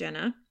wife,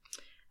 Jenna.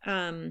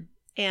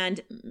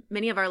 And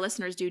many of our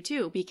listeners do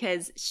too,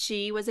 because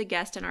she was a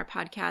guest on our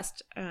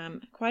podcast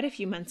quite a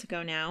few months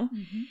ago now.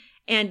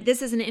 And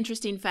this is an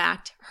interesting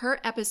fact. Her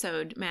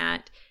episode,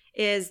 Matt,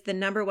 is the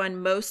number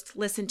one most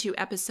listened to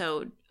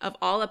episode of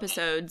all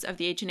episodes of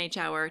the H&H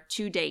Hour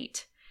to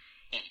date.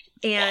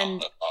 And wow,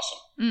 that's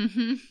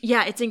awesome.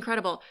 Yeah, it's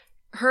incredible.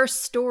 Her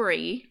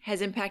story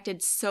has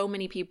impacted so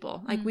many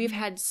people. Like we've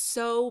had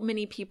so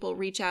many people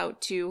reach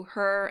out to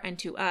her and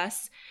to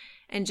us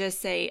and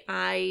just say,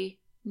 I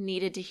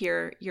needed to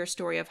hear your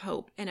story of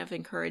hope and of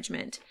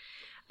encouragement.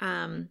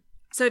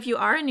 So if you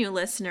are a new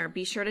listener,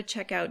 be sure to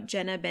check out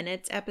Jenna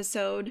Bennett's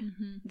episode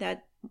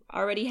that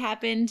already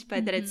happened,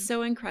 but that it's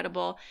so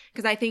incredible,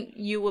 because I think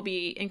you will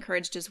be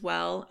encouraged as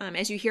well.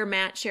 As you hear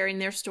Matt sharing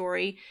their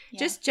story,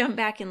 just jump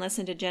back and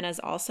listen to Jenna's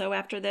also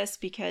after this,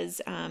 because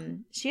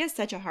she has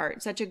such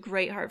a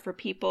great heart for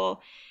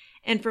people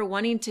and for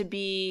wanting to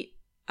be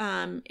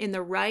in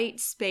the right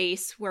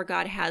space where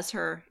God has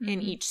her in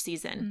each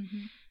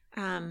season.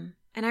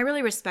 And I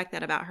really respect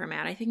that about her,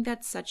 Matt. I think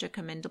that's such a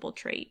commendable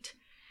trait.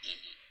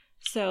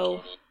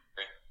 So,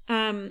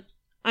 on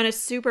a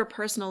super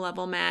personal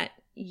level, Matt,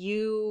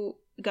 you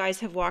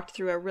guys have walked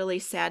through a really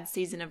sad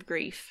season of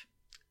grief.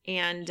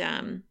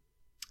 And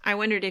I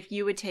wondered if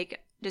you would take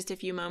just a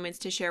few moments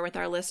to share with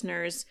our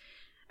listeners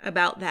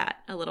about that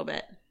a little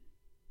bit.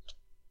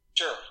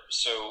 Sure.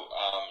 So,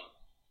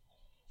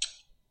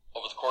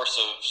 over the course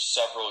of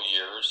several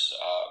years,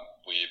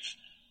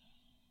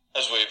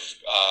 as we've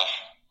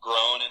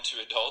grown into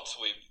adults,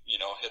 we've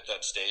hit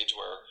that stage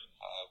where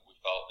we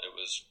felt it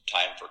was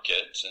time for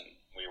kids, and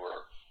we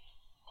were,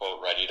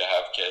 quote, ready to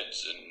have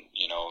kids, and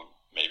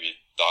maybe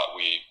thought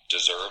we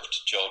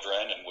deserved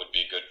children and would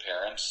be good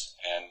parents.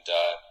 And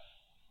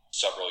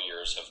several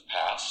years have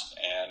passed,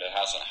 and it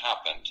hasn't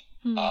happened.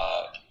 And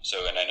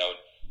I know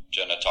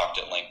Jenna talked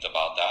at length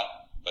about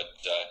that, but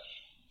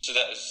so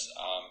that is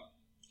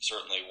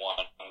certainly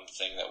one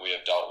thing that we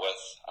have dealt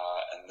with.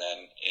 And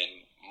then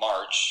in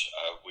March,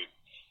 we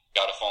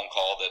got a phone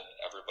call that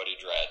everybody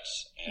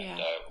dreads, and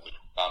we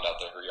found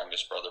out that her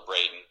youngest brother,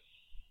 Braden,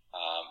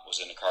 was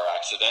in a car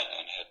accident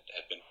and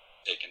had been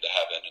taken to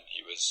heaven, and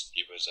he was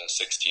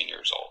 16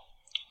 years old.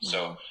 Wow.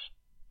 So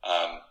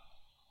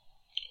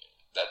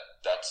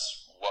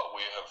that's what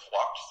we have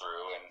walked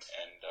through,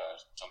 and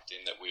something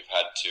that we've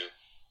had to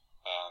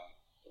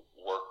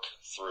work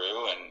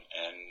through, and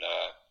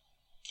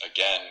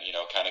again,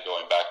 kind of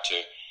going back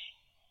to,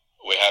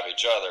 we have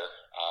each other,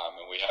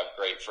 and we have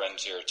great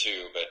friends here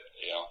too, but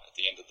at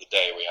the end of the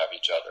day, we have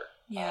each other.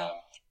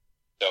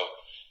 So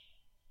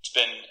it's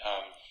been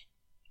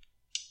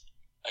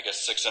I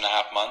guess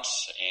 6.5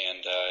 months,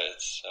 and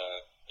it's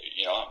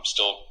I'm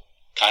still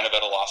kind of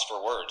at a loss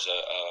for words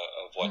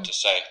of what to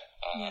say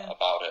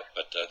about it,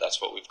 but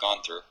that's what we've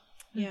gone through.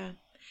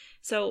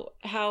 So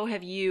how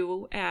have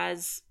you,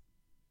 as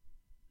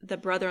the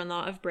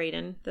brother-in-law of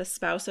Braden, the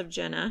spouse of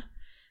Jenna,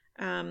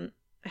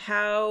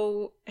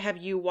 how have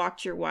you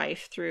walked your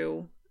wife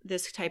through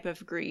this type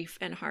of grief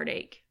and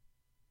heartache?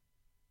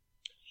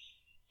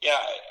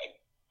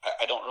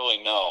 I don't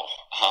really know,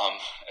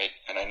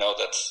 and I know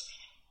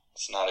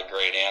it's not a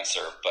great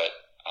answer, but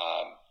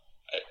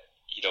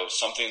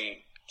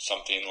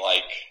something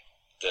like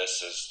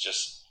this is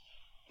just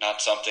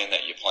not something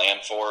that you plan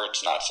for.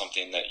 It's not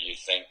something that you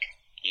think,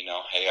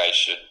 hey, I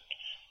should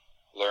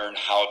learn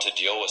how to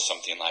deal with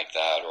something like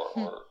that,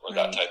 or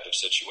that type of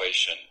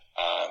situation.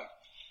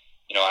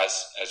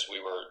 As we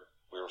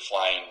were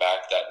flying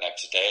back that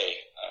next day,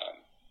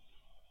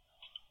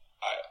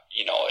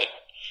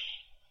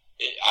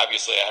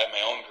 obviously I had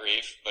my own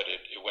grief, but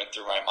it went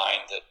through my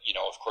mind that,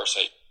 of course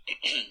I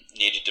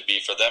needed to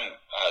be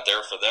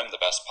there for them the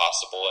best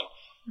possible.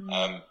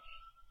 And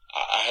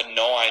I had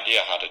no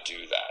idea how to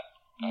do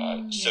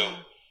that. So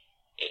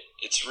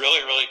it's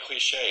really, really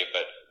cliche,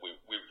 but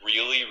we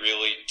really,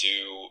 really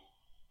do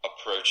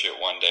approach it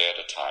one day at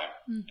a time.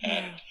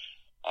 And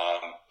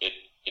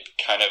it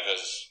kind of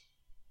is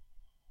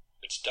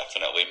it's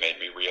definitely made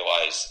me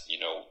realize,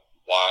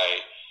 why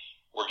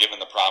we're given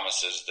the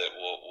promises that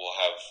we'll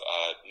have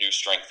new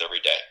strength every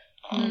day.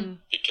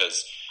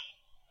 Because,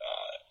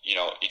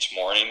 each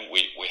morning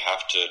we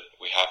have to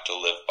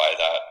live by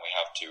that. We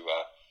have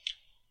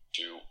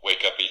to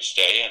wake up each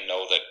day and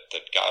know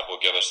that God will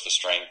give us the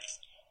strength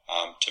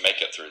to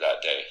make it through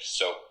that day.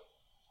 So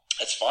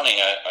it's funny,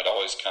 I'd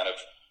always kind of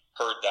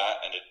heard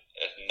that, and it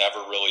never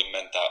really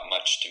meant that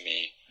much to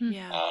me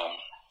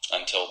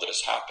until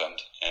this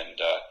happened. And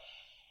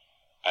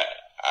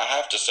I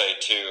have to say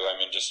too, I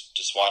mean,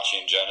 just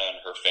watching Jenna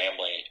and her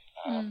family,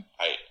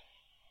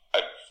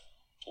 I've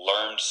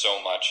learned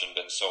so much and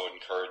been so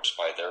encouraged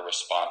by their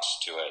response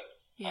to it.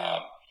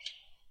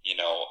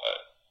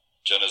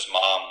 Jenna's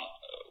mom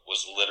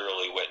was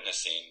literally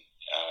witnessing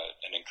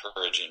and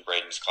encouraging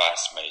Braden's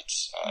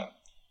classmates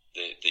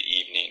the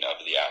evening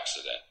of the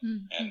accident.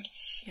 And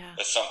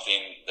that's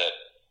something that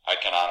I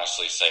can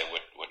honestly say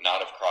would not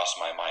have crossed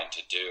my mind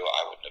to do.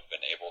 I wouldn't have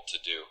been able to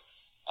do.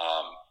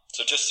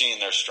 So just seeing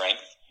their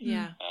strength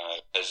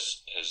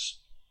has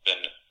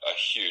been a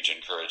huge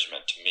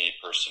encouragement to me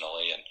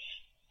personally, and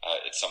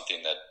it's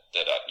something that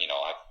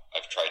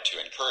I've tried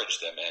to encourage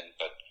them in.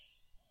 But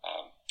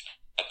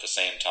at the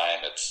same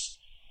time, it's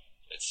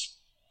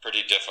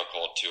pretty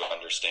difficult to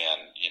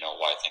understand,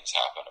 why things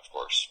happen, of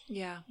course.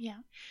 Yeah.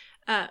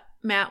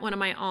 Matt, one of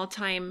my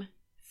all-time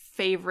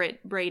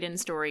favorite Braden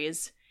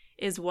stories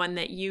is one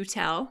that you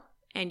tell,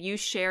 and you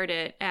shared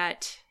it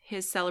at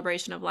his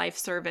celebration of life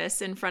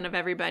service in front of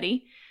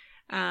everybody.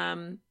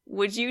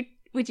 Would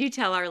you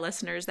tell our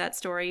listeners that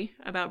story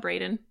about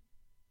Braden?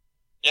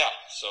 Yeah.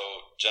 So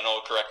Jenna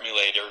will correct me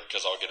later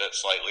because I'll get it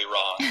slightly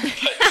wrong.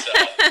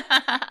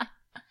 But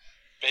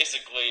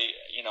basically,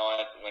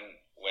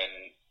 when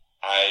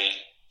I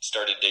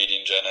started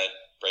dating Jenna,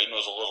 Braden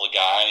was a little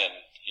guy, and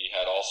he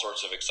had all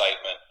sorts of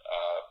excitement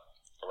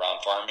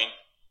around farming,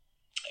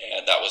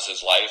 and that was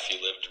his life. He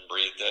lived and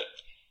breathed it.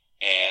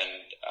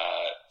 And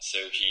so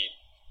he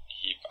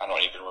I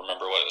don't even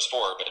remember what it was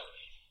for, but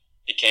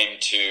he came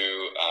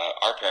to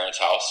our parents'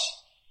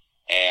 house,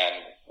 and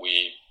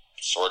we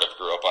sort of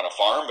grew up on a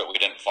farm, but we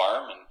didn't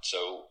farm, and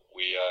so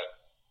we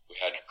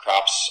had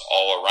crops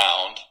all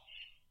around.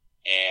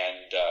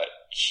 And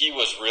he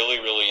was really,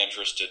 really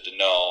interested to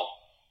know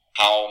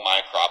how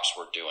my crops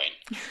were doing.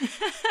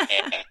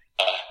 And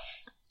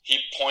he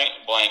point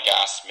blank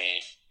asked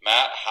me,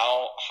 Matt,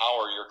 how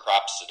are your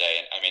crops today?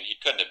 And I mean, he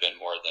couldn't have been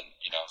more than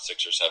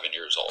 6 or 7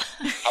 years old.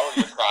 How are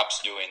your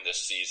crops doing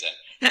this season?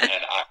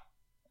 And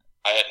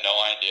I had no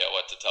idea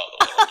what to tell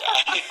the little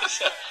guy.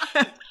 So,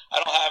 I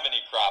don't have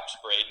any crops,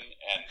 Braden,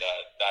 and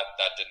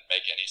that didn't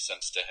make any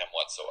sense to him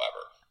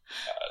whatsoever.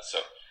 So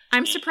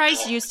I'm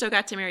surprised you still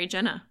got to marry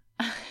Jenna.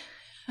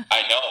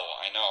 I know.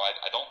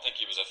 I don't think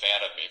he was a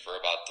fan of me for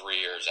about 3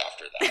 years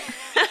after that.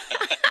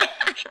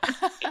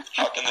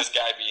 How can this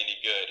guy be any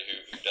good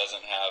who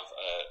doesn't have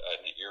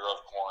an ear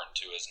of corn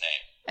to his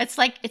name?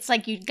 It's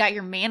like you got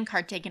your man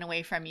card taken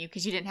away from you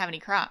because you didn't have any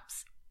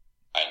crops.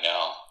 I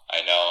know,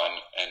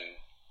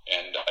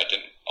 and I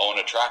didn't own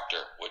a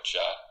tractor, which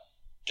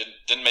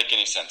didn't make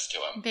any sense to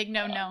him. Big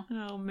no.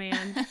 Oh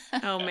man.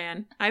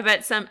 I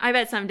bet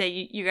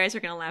someday you guys are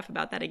gonna laugh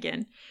about that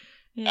again.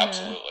 Yeah.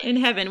 Absolutely. In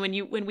heaven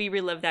when we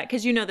relive that,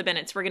 because the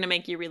Bennetts, we're gonna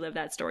make you relive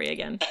that story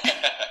again.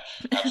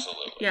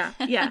 Absolutely.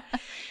 Yeah.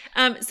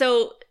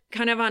 So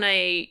kind of on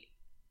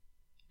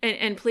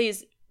and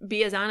please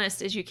be as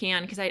honest as you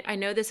can, because I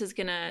know this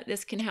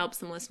can help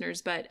some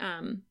listeners, but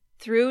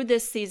through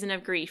this season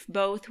of grief,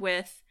 both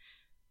with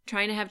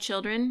trying to have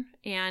children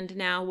and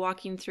now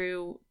walking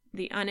through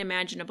the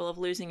unimaginable of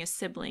losing a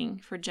sibling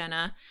for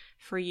Jenna,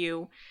 for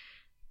you,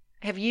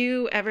 have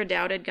you ever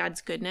doubted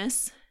God's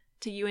goodness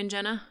to you and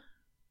Jenna?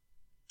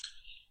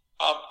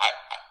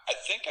 I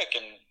think I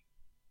can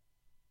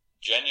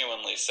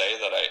genuinely say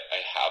that I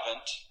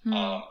haven't.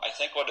 I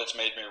think what it's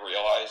made me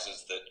realize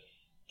is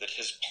that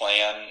his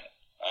plan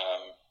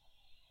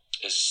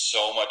is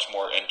so much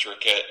more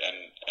intricate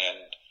and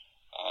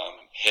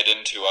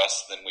hidden to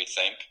us than we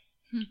think.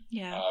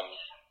 Yeah.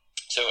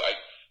 So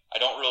I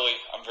don't really,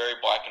 I'm very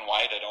black and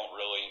white. I don't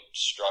really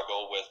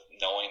struggle with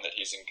knowing that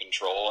he's in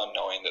control and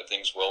knowing that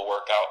things will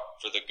work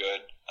out for the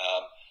good.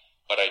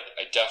 But I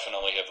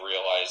definitely have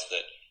realized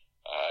that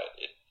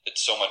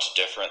it's so much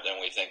different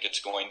than we think it's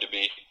going to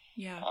be.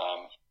 Yeah.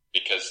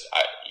 Because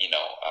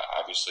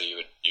obviously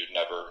you'd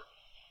never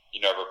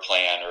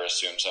plan or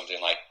assume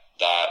something like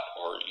that,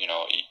 or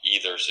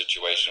either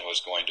situation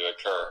was going to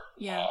occur.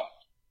 Yeah.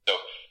 So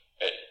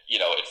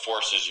it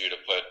forces you to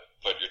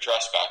put your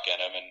trust back in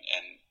him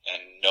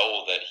and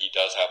know that he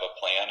does have a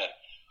plan, and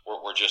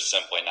we're just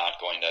simply not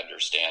going to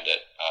understand it.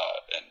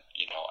 And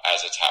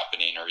as it's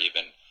happening, or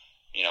even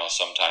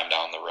sometime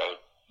down the road.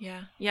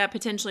 Yeah,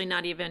 potentially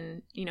not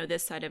even,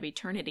 this side of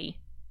eternity.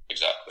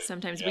 Exactly.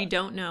 Sometimes we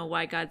don't know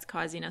why God's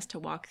causing us to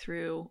walk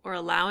through or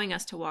allowing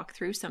us to walk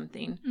through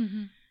something.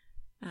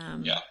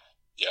 Mm-hmm. Yeah.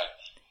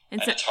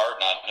 And it's hard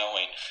not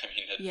knowing. I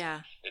mean,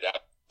 it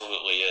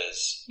absolutely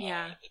is.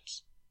 Yeah.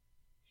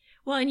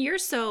 Well, and you're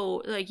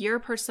so like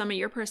some of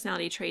your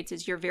personality traits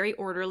is you're very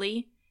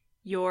orderly.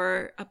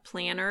 You're a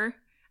planner.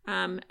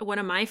 One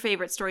of my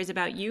favorite stories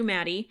about you,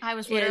 Maddie. I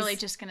was literally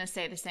just going to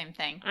say the same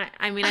thing.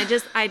 I mean,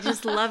 I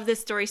just love this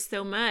story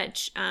so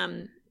much.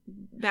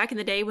 Back in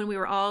the day when we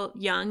were all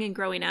young and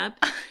growing up,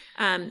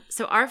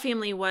 so our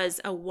family was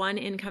a one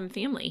income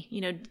family.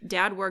 You know,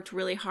 Dad worked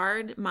really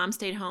hard. Mom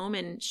stayed home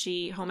and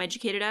she home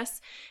educated us.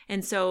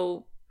 And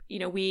so, you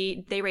know,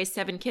 they raised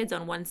 7 kids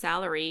on one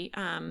salary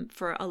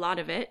for a lot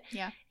of it.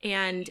 Yeah.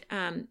 And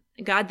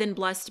God then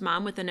blessed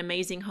Mom with an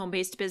amazing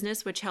home-based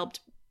business, which helped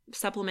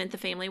supplement the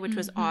family, which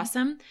was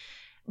awesome.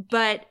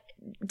 But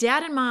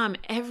Dad and Mom,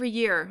 every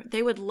year,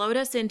 they would load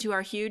us into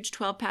our huge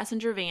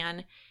 12-passenger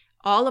van,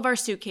 all of our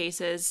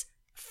suitcases,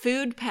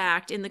 food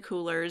packed in the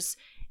coolers,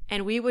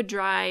 and we would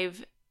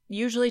drive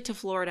usually to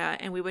Florida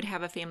and we would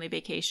have a family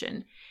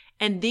vacation.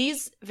 And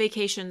these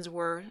vacations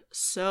were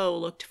so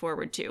looked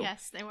forward to.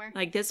 Yes, they were.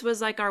 Like this was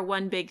like our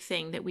one big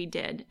thing that we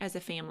did as a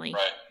family.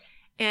 Right.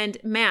 And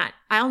Matt,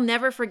 I'll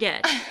never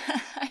forget.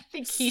 I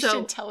think he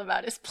should tell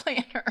about his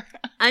planner.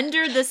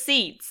 Under the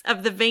seats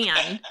of the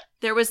van,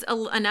 there was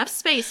enough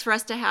space for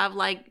us to have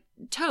like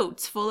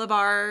totes full of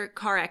our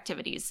car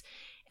activities.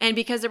 And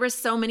because there were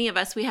so many of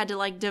us, we had to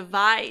like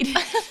divide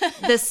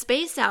the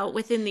space out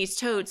within these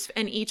totes,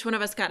 and each one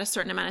of us got a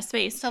certain amount of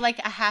space. So like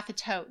a half a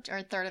tote or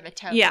a third of a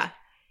tote. Yeah.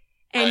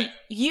 And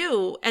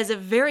you, as a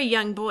very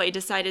young boy,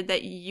 decided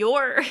that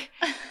your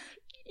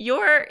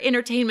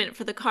entertainment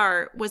for the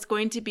car was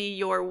going to be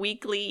your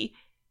weekly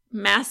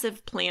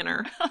massive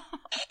planner.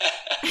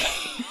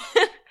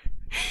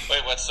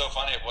 Wait, what's so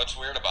funny? What's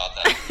weird about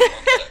that?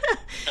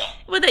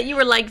 Well, that you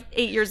were like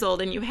 8 years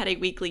old and you had a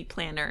weekly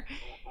planner.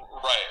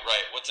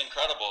 Right. What's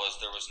incredible is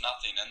there was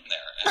nothing in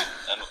there.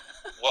 And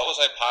what was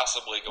I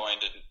possibly going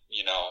to,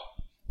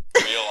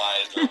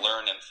 realize or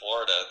learn in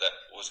Florida that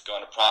was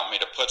going to prompt me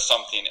to put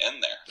something in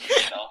there,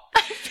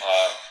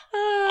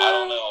 I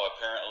don't know.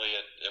 Apparently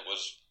it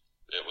was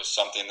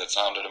something that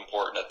sounded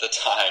important at the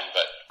time,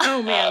 but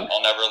oh, man.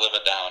 I'll never live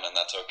it down, and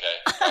that's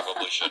okay.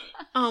 Probably shouldn't.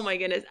 Oh, my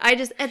goodness. At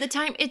the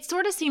time, it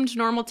sort of seemed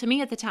normal to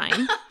me at the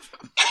time.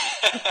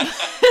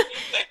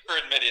 Thanks for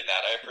admitting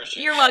that. I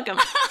appreciate it. You're welcome.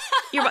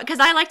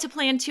 Because I like to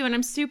plan, too, and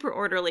I'm super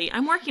orderly.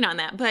 I'm working on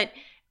that, but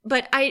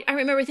I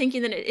remember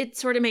thinking that it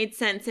sort of made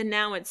sense, and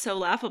now it's so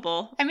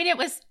laughable. I mean,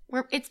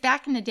 it's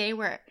back in the day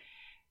where,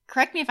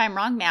 correct me if I'm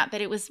wrong, Matt,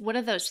 but it was one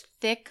of those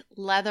thick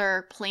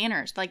leather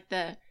planners, like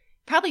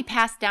probably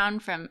passed down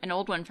from an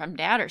old one from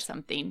Dad or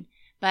something.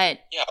 But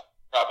yeah,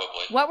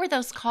 probably. What were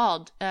those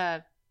called?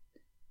 Man,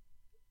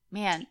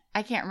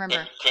 I can't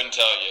remember. Couldn't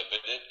tell you, but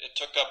it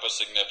took up a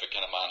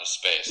significant amount of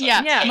space.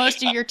 Yeah,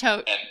 most of your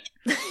tote. And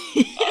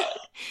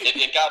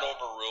it got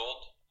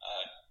overruled.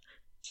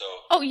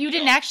 Oh, you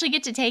didn't actually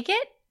get to take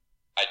it?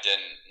 I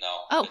didn't,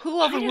 no. Oh,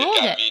 who overruled it?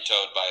 It got it?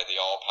 vetoed by the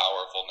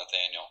all-powerful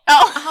Nathaniel.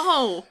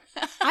 Oh,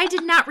 I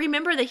did not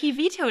remember that he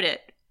vetoed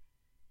it.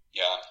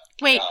 Yeah.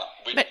 Wait,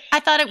 but I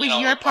thought it was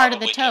your part of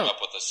the tote. We came up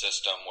with a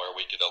system where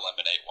we could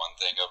eliminate one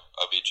thing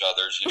of each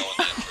other's, in the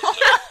interest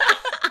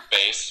of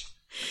base.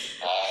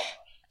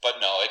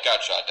 But no, it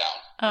got shot down.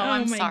 Oh,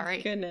 I'm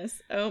sorry.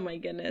 Oh my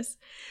goodness.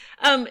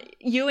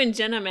 You and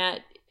Jenna,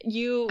 Matt,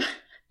 you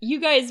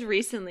guys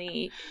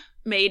recently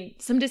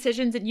made some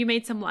decisions and you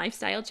made some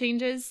lifestyle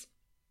changes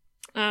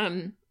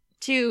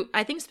to,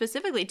 I think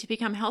specifically to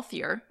become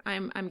healthier,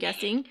 I'm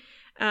guessing.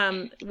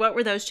 What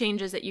were those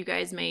changes that you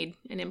guys made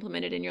and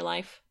implemented in your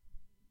life?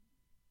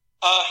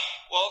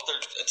 Well,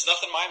 it's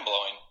nothing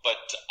mind-blowing,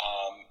 but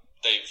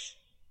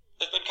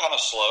they've been kind of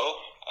slow.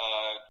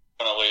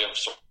 Definitely have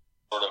sort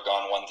of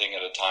gone one thing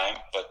at a time,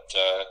 but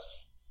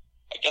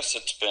I guess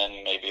it's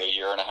been maybe a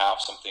year and a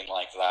half, something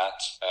like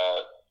that.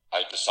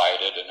 I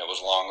decided, and it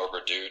was long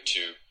overdue,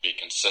 to be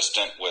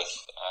consistent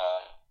with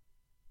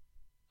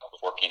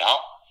working out,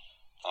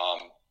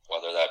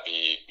 whether that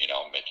be,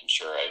 making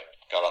sure I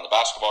got on the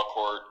basketball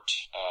court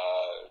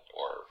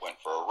or went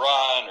for a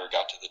run or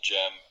got to the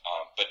gym,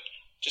 but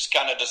just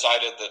kind of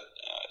decided that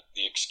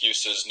the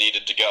excuses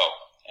needed to go.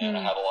 And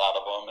I had a lot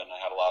of them, and I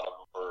had a lot of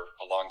them for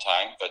a long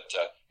time. But,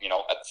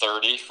 at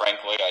 30,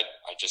 frankly,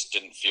 I just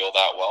didn't feel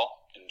that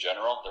well in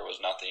general. There was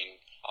nothing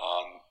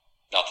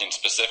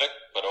specific,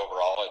 but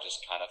overall I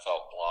just kind of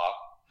felt blah.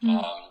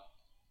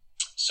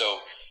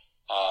 So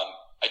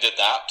I did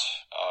that.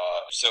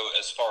 So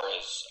as far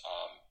as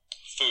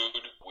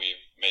food, we've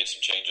made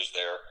some changes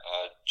there.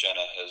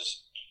 Jenna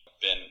has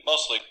been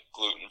mostly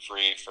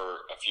gluten-free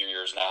for a few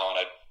years now, and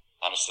I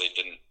honestly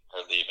didn't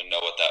hardly even know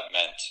what that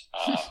meant.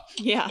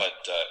 Yeah.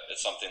 But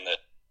it's something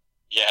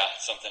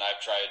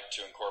I've tried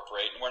to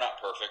incorporate, and we're not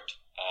perfect,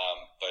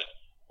 but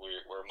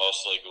we're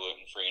mostly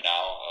gluten-free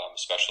now,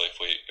 especially if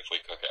we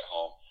cook at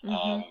home.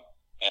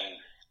 And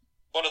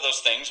one of those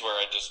things where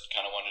I just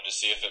kind of wanted to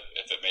see if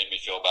it made me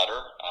feel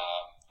better,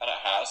 and it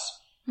has.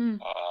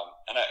 And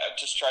I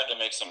just tried to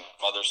make some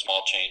other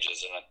small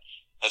changes. And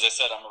as I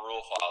said, I'm a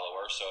rule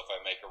follower, so if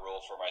I make a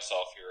rule for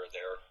myself here or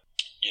there,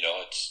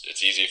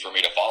 it's easy for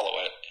me to follow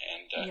it.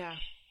 And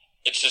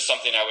it's just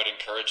something I would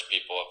encourage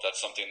people, if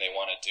that's something they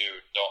want to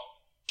do,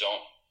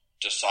 don't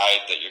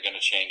decide that you're going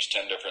to change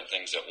 10 different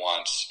things at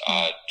once.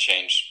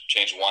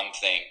 Change one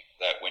thing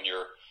that when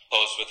you're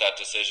posed with that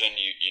decision,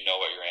 you know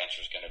what your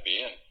answer is going to be.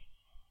 And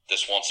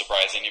this won't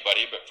surprise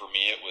anybody, but for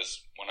me, it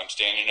was when I'm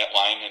standing at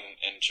line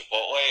in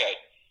Chipotle,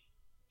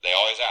 they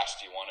always ask,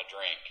 do you want a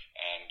drink?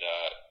 And,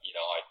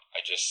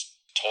 I just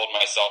told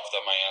myself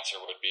that my answer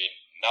would be,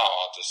 no,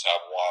 I'll just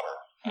have water.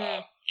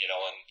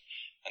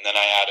 And then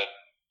I added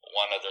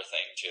one other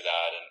thing to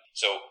that. And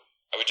so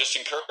I would just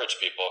encourage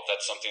people, if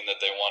that's something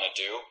that they want to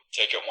do,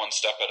 take it one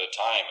step at a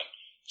time and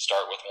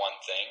start with one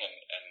thing and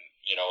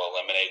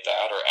eliminate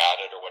that or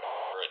add it or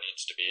whatever it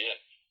needs to be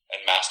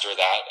and master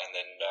that and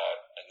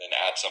then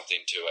add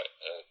something to it.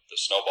 The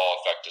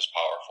snowball effect is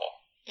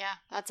powerful. Yeah,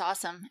 that's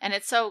awesome. And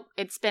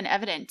it's been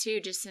evident too,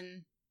 just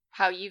in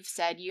how you've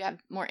said you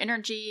have more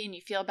energy and you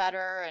feel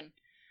better and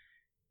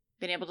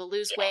been able to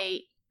lose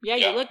weight.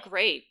 Yeah, you look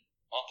great.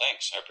 Well,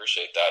 thanks. I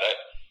appreciate that.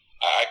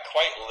 I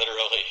quite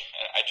literally,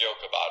 and I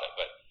joke about it,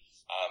 but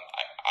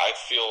I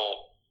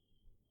feel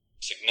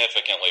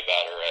significantly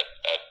better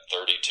at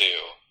 32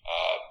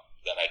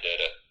 than I did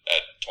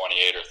at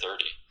 28 or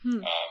 30.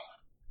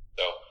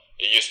 So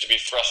it used to be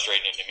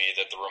frustrating to me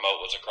that the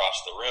remote was across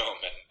the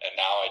room, and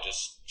now I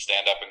just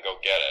stand up and go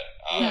get it.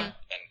 And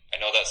I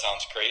know that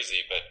sounds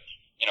crazy, but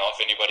if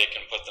anybody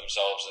can put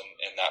themselves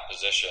in that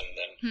position,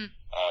 then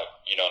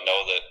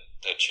know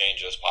that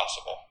change is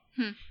possible.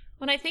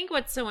 Well, I think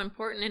what's so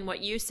important in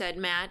what you said,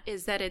 Matt,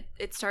 is that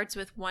it starts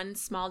with one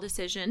small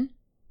decision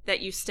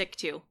that you stick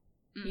to,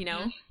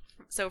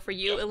 So for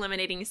you,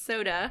 eliminating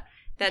soda,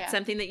 that's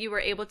something that you were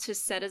able to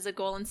set as a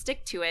goal and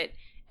stick to it,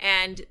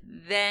 and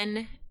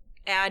then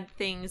add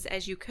things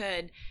as you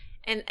could.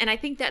 And I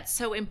think that's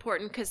so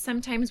important because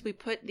sometimes we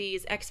put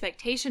these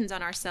expectations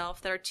on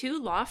ourselves that are too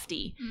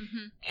lofty.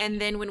 And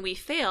then when we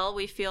fail,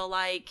 we feel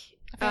like,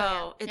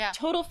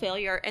 total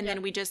failure. And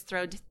then we just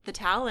throw the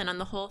towel in on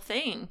the whole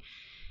thing.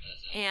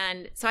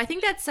 And so I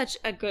think that's such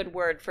a good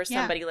word for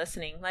somebody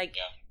listening. Like,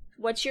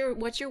 what's your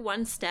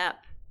one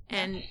step?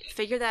 And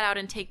figure that out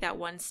and take that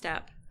one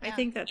step. I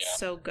think that's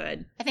so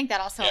good. I think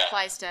that also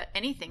applies to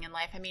anything in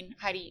life. I mean,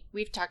 Heidi,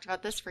 we've talked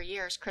about this for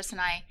years. Chris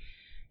and I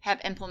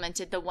have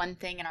implemented the one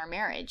thing in our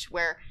marriage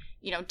where,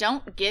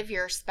 don't give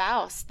your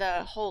spouse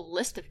the whole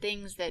list of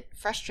things that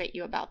frustrate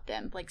you about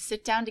them. Like,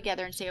 sit down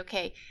together and say,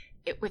 okay,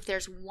 if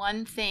there's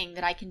one thing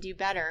that I can do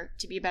better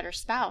to be a better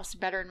spouse,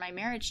 better in my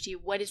marriage to you,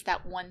 what is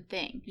that one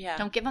thing?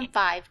 Don't give them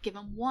 5, give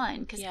them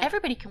 1, because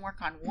everybody can work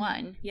on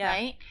one,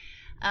 right?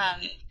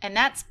 And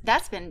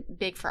that's been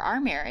big for our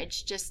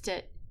marriage, just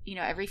to,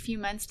 every few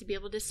months to be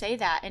able to say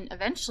that. And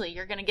eventually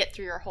you're going to get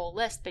through your whole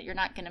list, but you're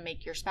not going to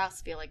make your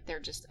spouse feel like they're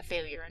just a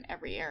failure in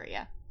every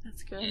area.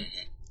 That's good.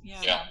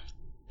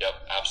 Yep,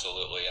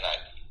 absolutely. And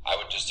I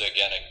would just,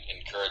 again,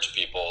 encourage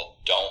people,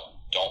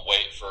 don't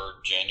wait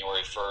for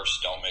January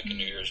 1st. Don't make a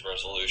New Year's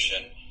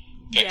resolution.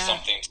 Pick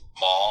something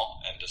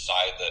small and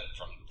decide that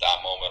from that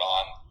moment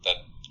on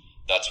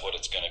that's what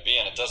it's going to be.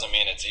 And it doesn't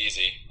mean it's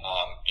easy,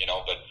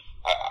 but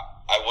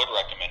I would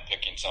recommend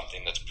picking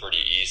something that's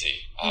pretty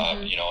easy,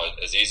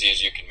 as easy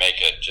as you can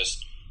make it,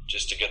 just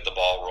to get the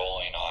ball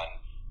rolling on,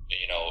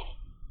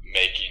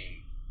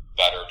 making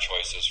better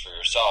choices for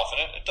yourself.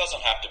 And it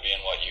doesn't have to be in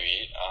what you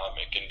eat.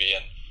 It can be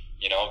in,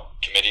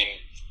 committing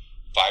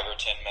 5 or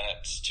 10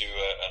 minutes to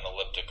an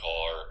elliptical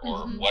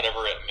or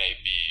whatever it may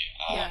be.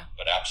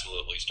 But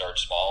absolutely start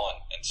small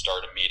and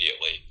start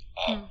immediately.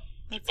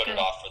 You put it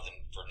off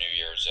for New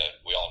Year's,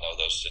 we all know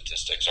those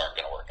statistics aren't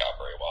going to work out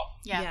very well.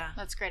 Yeah,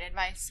 that's great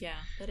advice. Yeah,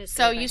 that is.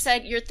 So you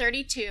said you're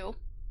 32.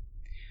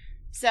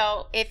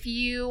 So if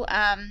you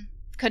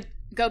could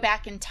go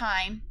back in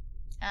time,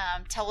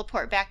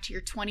 teleport back to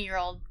your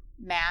 20-year-old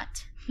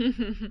Matt,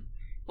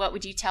 what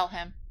would you tell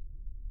him?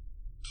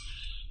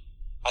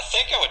 I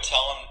think I would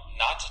tell him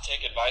not to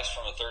take advice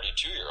from a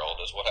 32-year-old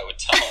is what I would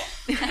tell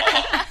him.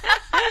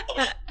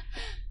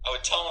 I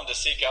would tell him to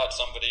seek out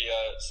somebody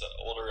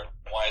older and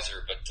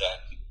wiser, but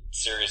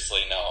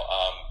seriously, no.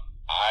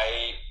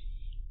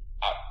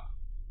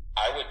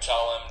 I would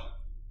tell him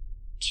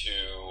to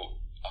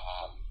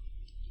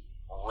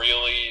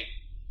really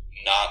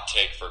not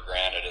take for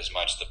granted as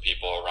much the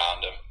people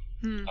around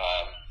him,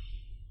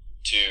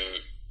 to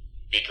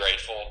be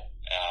grateful,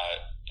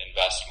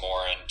 invest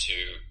more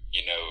into,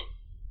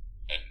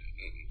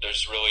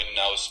 there's really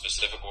no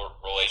specific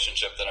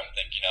relationship that I'm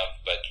thinking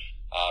of, but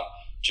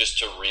just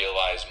to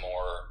realize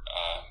more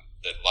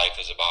that life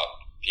is about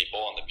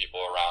people and the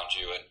people around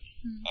you, and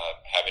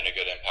having a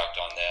good impact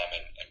on them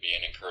and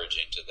being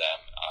encouraging to them,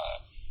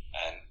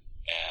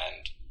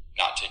 and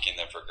not taking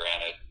them for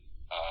granted,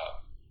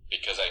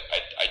 because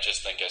I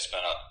just think I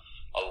spent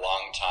a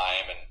long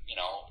time and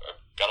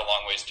got a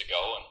long ways to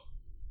go, and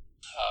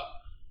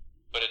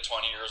but at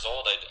 20 years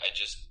old I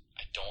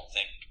don't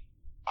think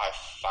I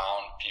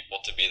found people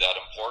to be that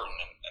important,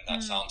 and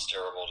that sounds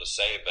terrible to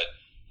say, but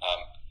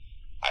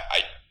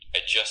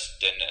I just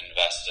didn't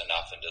invest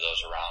enough into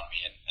those around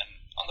me, and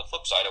on the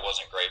flip side, I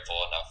wasn't grateful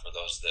enough for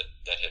those that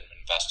had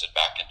invested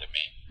back into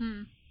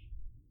me.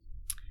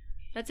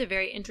 That's a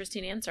very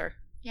interesting answer.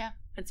 Yeah.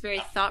 It's very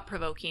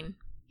thought-provoking.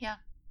 Yeah.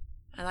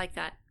 I like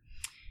that.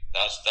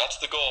 That's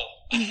the goal.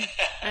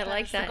 I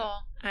like that. The goal.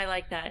 I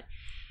like that.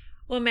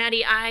 Well,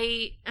 Maddie,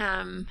 I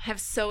have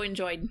so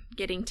enjoyed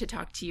getting to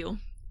talk to you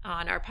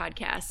on our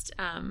podcast.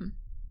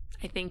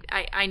 I think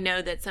I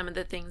know that some of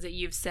the things that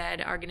you've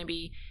said are going to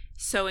be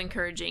so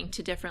encouraging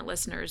to different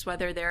listeners,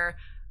 whether they're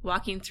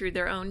walking through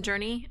their own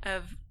journey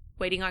of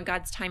waiting on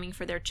God's timing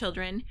for their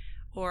children,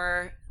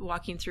 or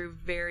walking through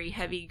very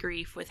heavy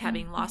grief with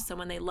having lost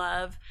someone they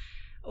love,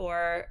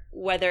 or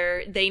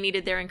whether they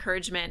needed their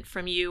encouragement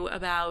from you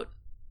about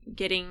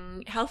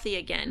getting healthy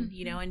again,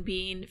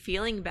 and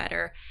feeling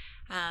better.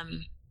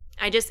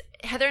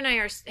 Heather and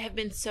I have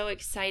been so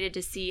excited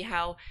to see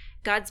how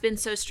God's been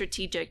so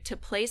strategic to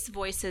place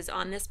voices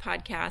on this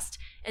podcast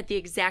at the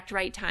exact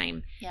right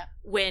time. Yeah.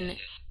 When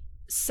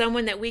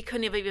someone that we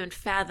couldn't have even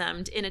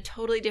fathomed in a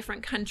totally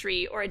different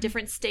country or a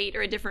different state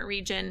or a different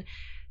region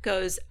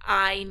goes,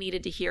 I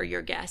needed to hear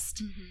your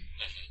guest. Mm-hmm.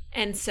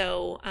 And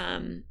so,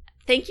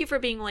 thank you for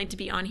being willing to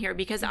be on here,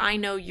 because I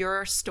know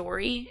your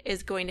story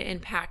is going to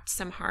impact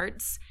some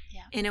hearts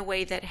in a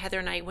way that Heather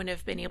and I wouldn't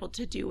have been able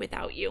to do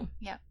without you.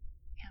 Yeah.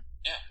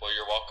 Yeah. Well,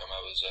 you're welcome.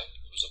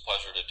 It was a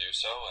pleasure to do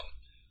so, and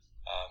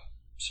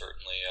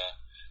certainly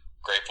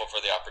grateful for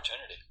the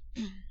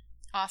opportunity.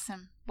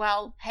 Awesome.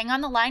 Well, hang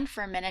on the line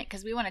for a minute,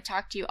 because we want to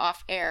talk to you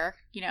off air,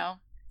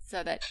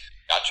 so that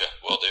Gotcha.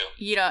 Will do.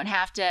 You don't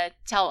have to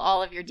tell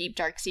all of your deep,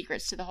 dark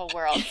secrets to the whole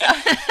world.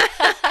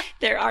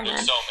 There are none.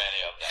 There's so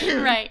many of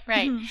them.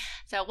 Right. Mm-hmm.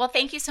 So, well,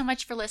 thank you so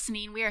much for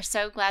listening. We are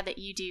so glad that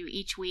you do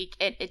each week.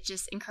 It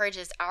just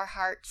encourages our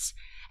hearts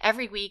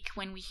every week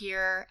when we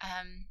hear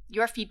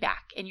your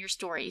feedback and your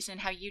stories, and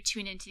how you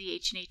tune into the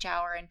H&H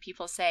Hour and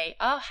people say,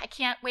 oh, I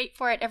can't wait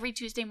for it every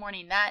Tuesday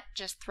morning. That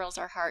just thrills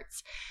our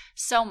hearts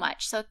so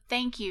much. So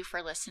thank you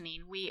for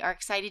listening. We are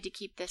excited to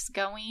keep this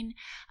going,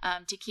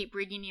 to keep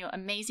bringing you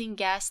amazing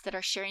guests that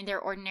are sharing their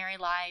ordinary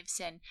lives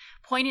and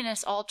pointing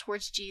us all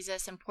towards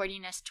Jesus and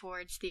pointing us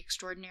towards the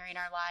extraordinary in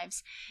our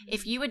lives. Mm-hmm.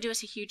 If you would do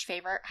us a huge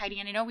favor, Heidi,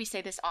 and I know we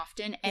say this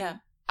often, and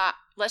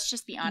let's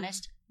just be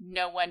honest,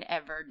 no one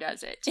ever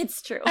does it.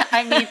 It's true.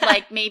 I mean,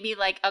 maybe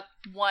a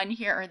one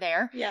here or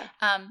there. Yeah.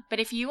 But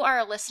if you are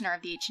a listener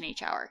of the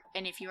H&H Hour,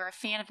 and if you are a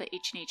fan of the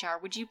H&H Hour,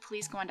 would you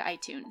please go onto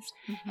iTunes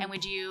and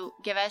would you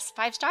give us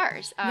 5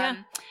 stars?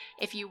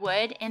 If you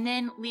would, and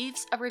then leave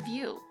a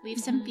review, leave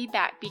some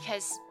feedback,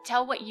 because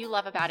tell what you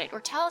love about it,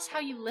 or tell us how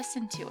you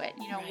listen to it.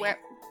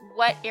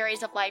 What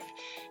areas of life,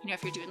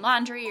 if you're doing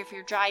laundry, or if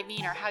you're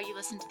driving, or how you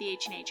listen to the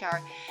H&H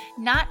Hour,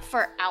 not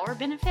for our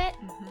benefit.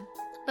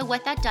 But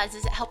what that does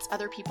is it helps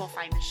other people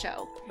find the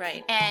show.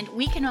 Right. And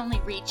we can only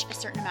reach a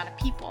certain amount of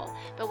people.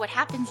 But what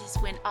happens is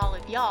when all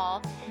of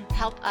y'all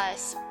help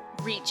us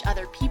reach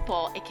other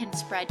people, it can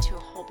spread to a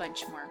whole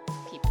bunch more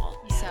people.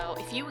 Yeah. So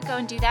if you would go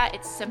and do that,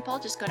 it's simple.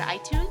 Just go to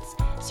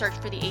iTunes, search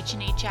for the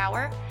H&H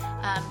Hour,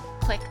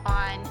 click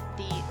on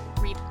the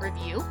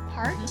review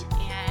part,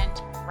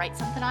 and write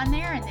something on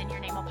there, and then your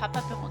name will pop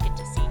up and we'll get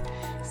to see.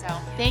 So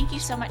thank you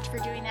so much for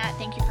doing that.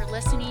 Thank you for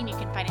listening. You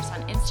can find us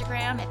on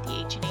Instagram at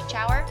the H&H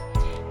Hour,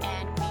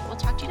 and we will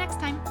talk to you next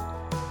time.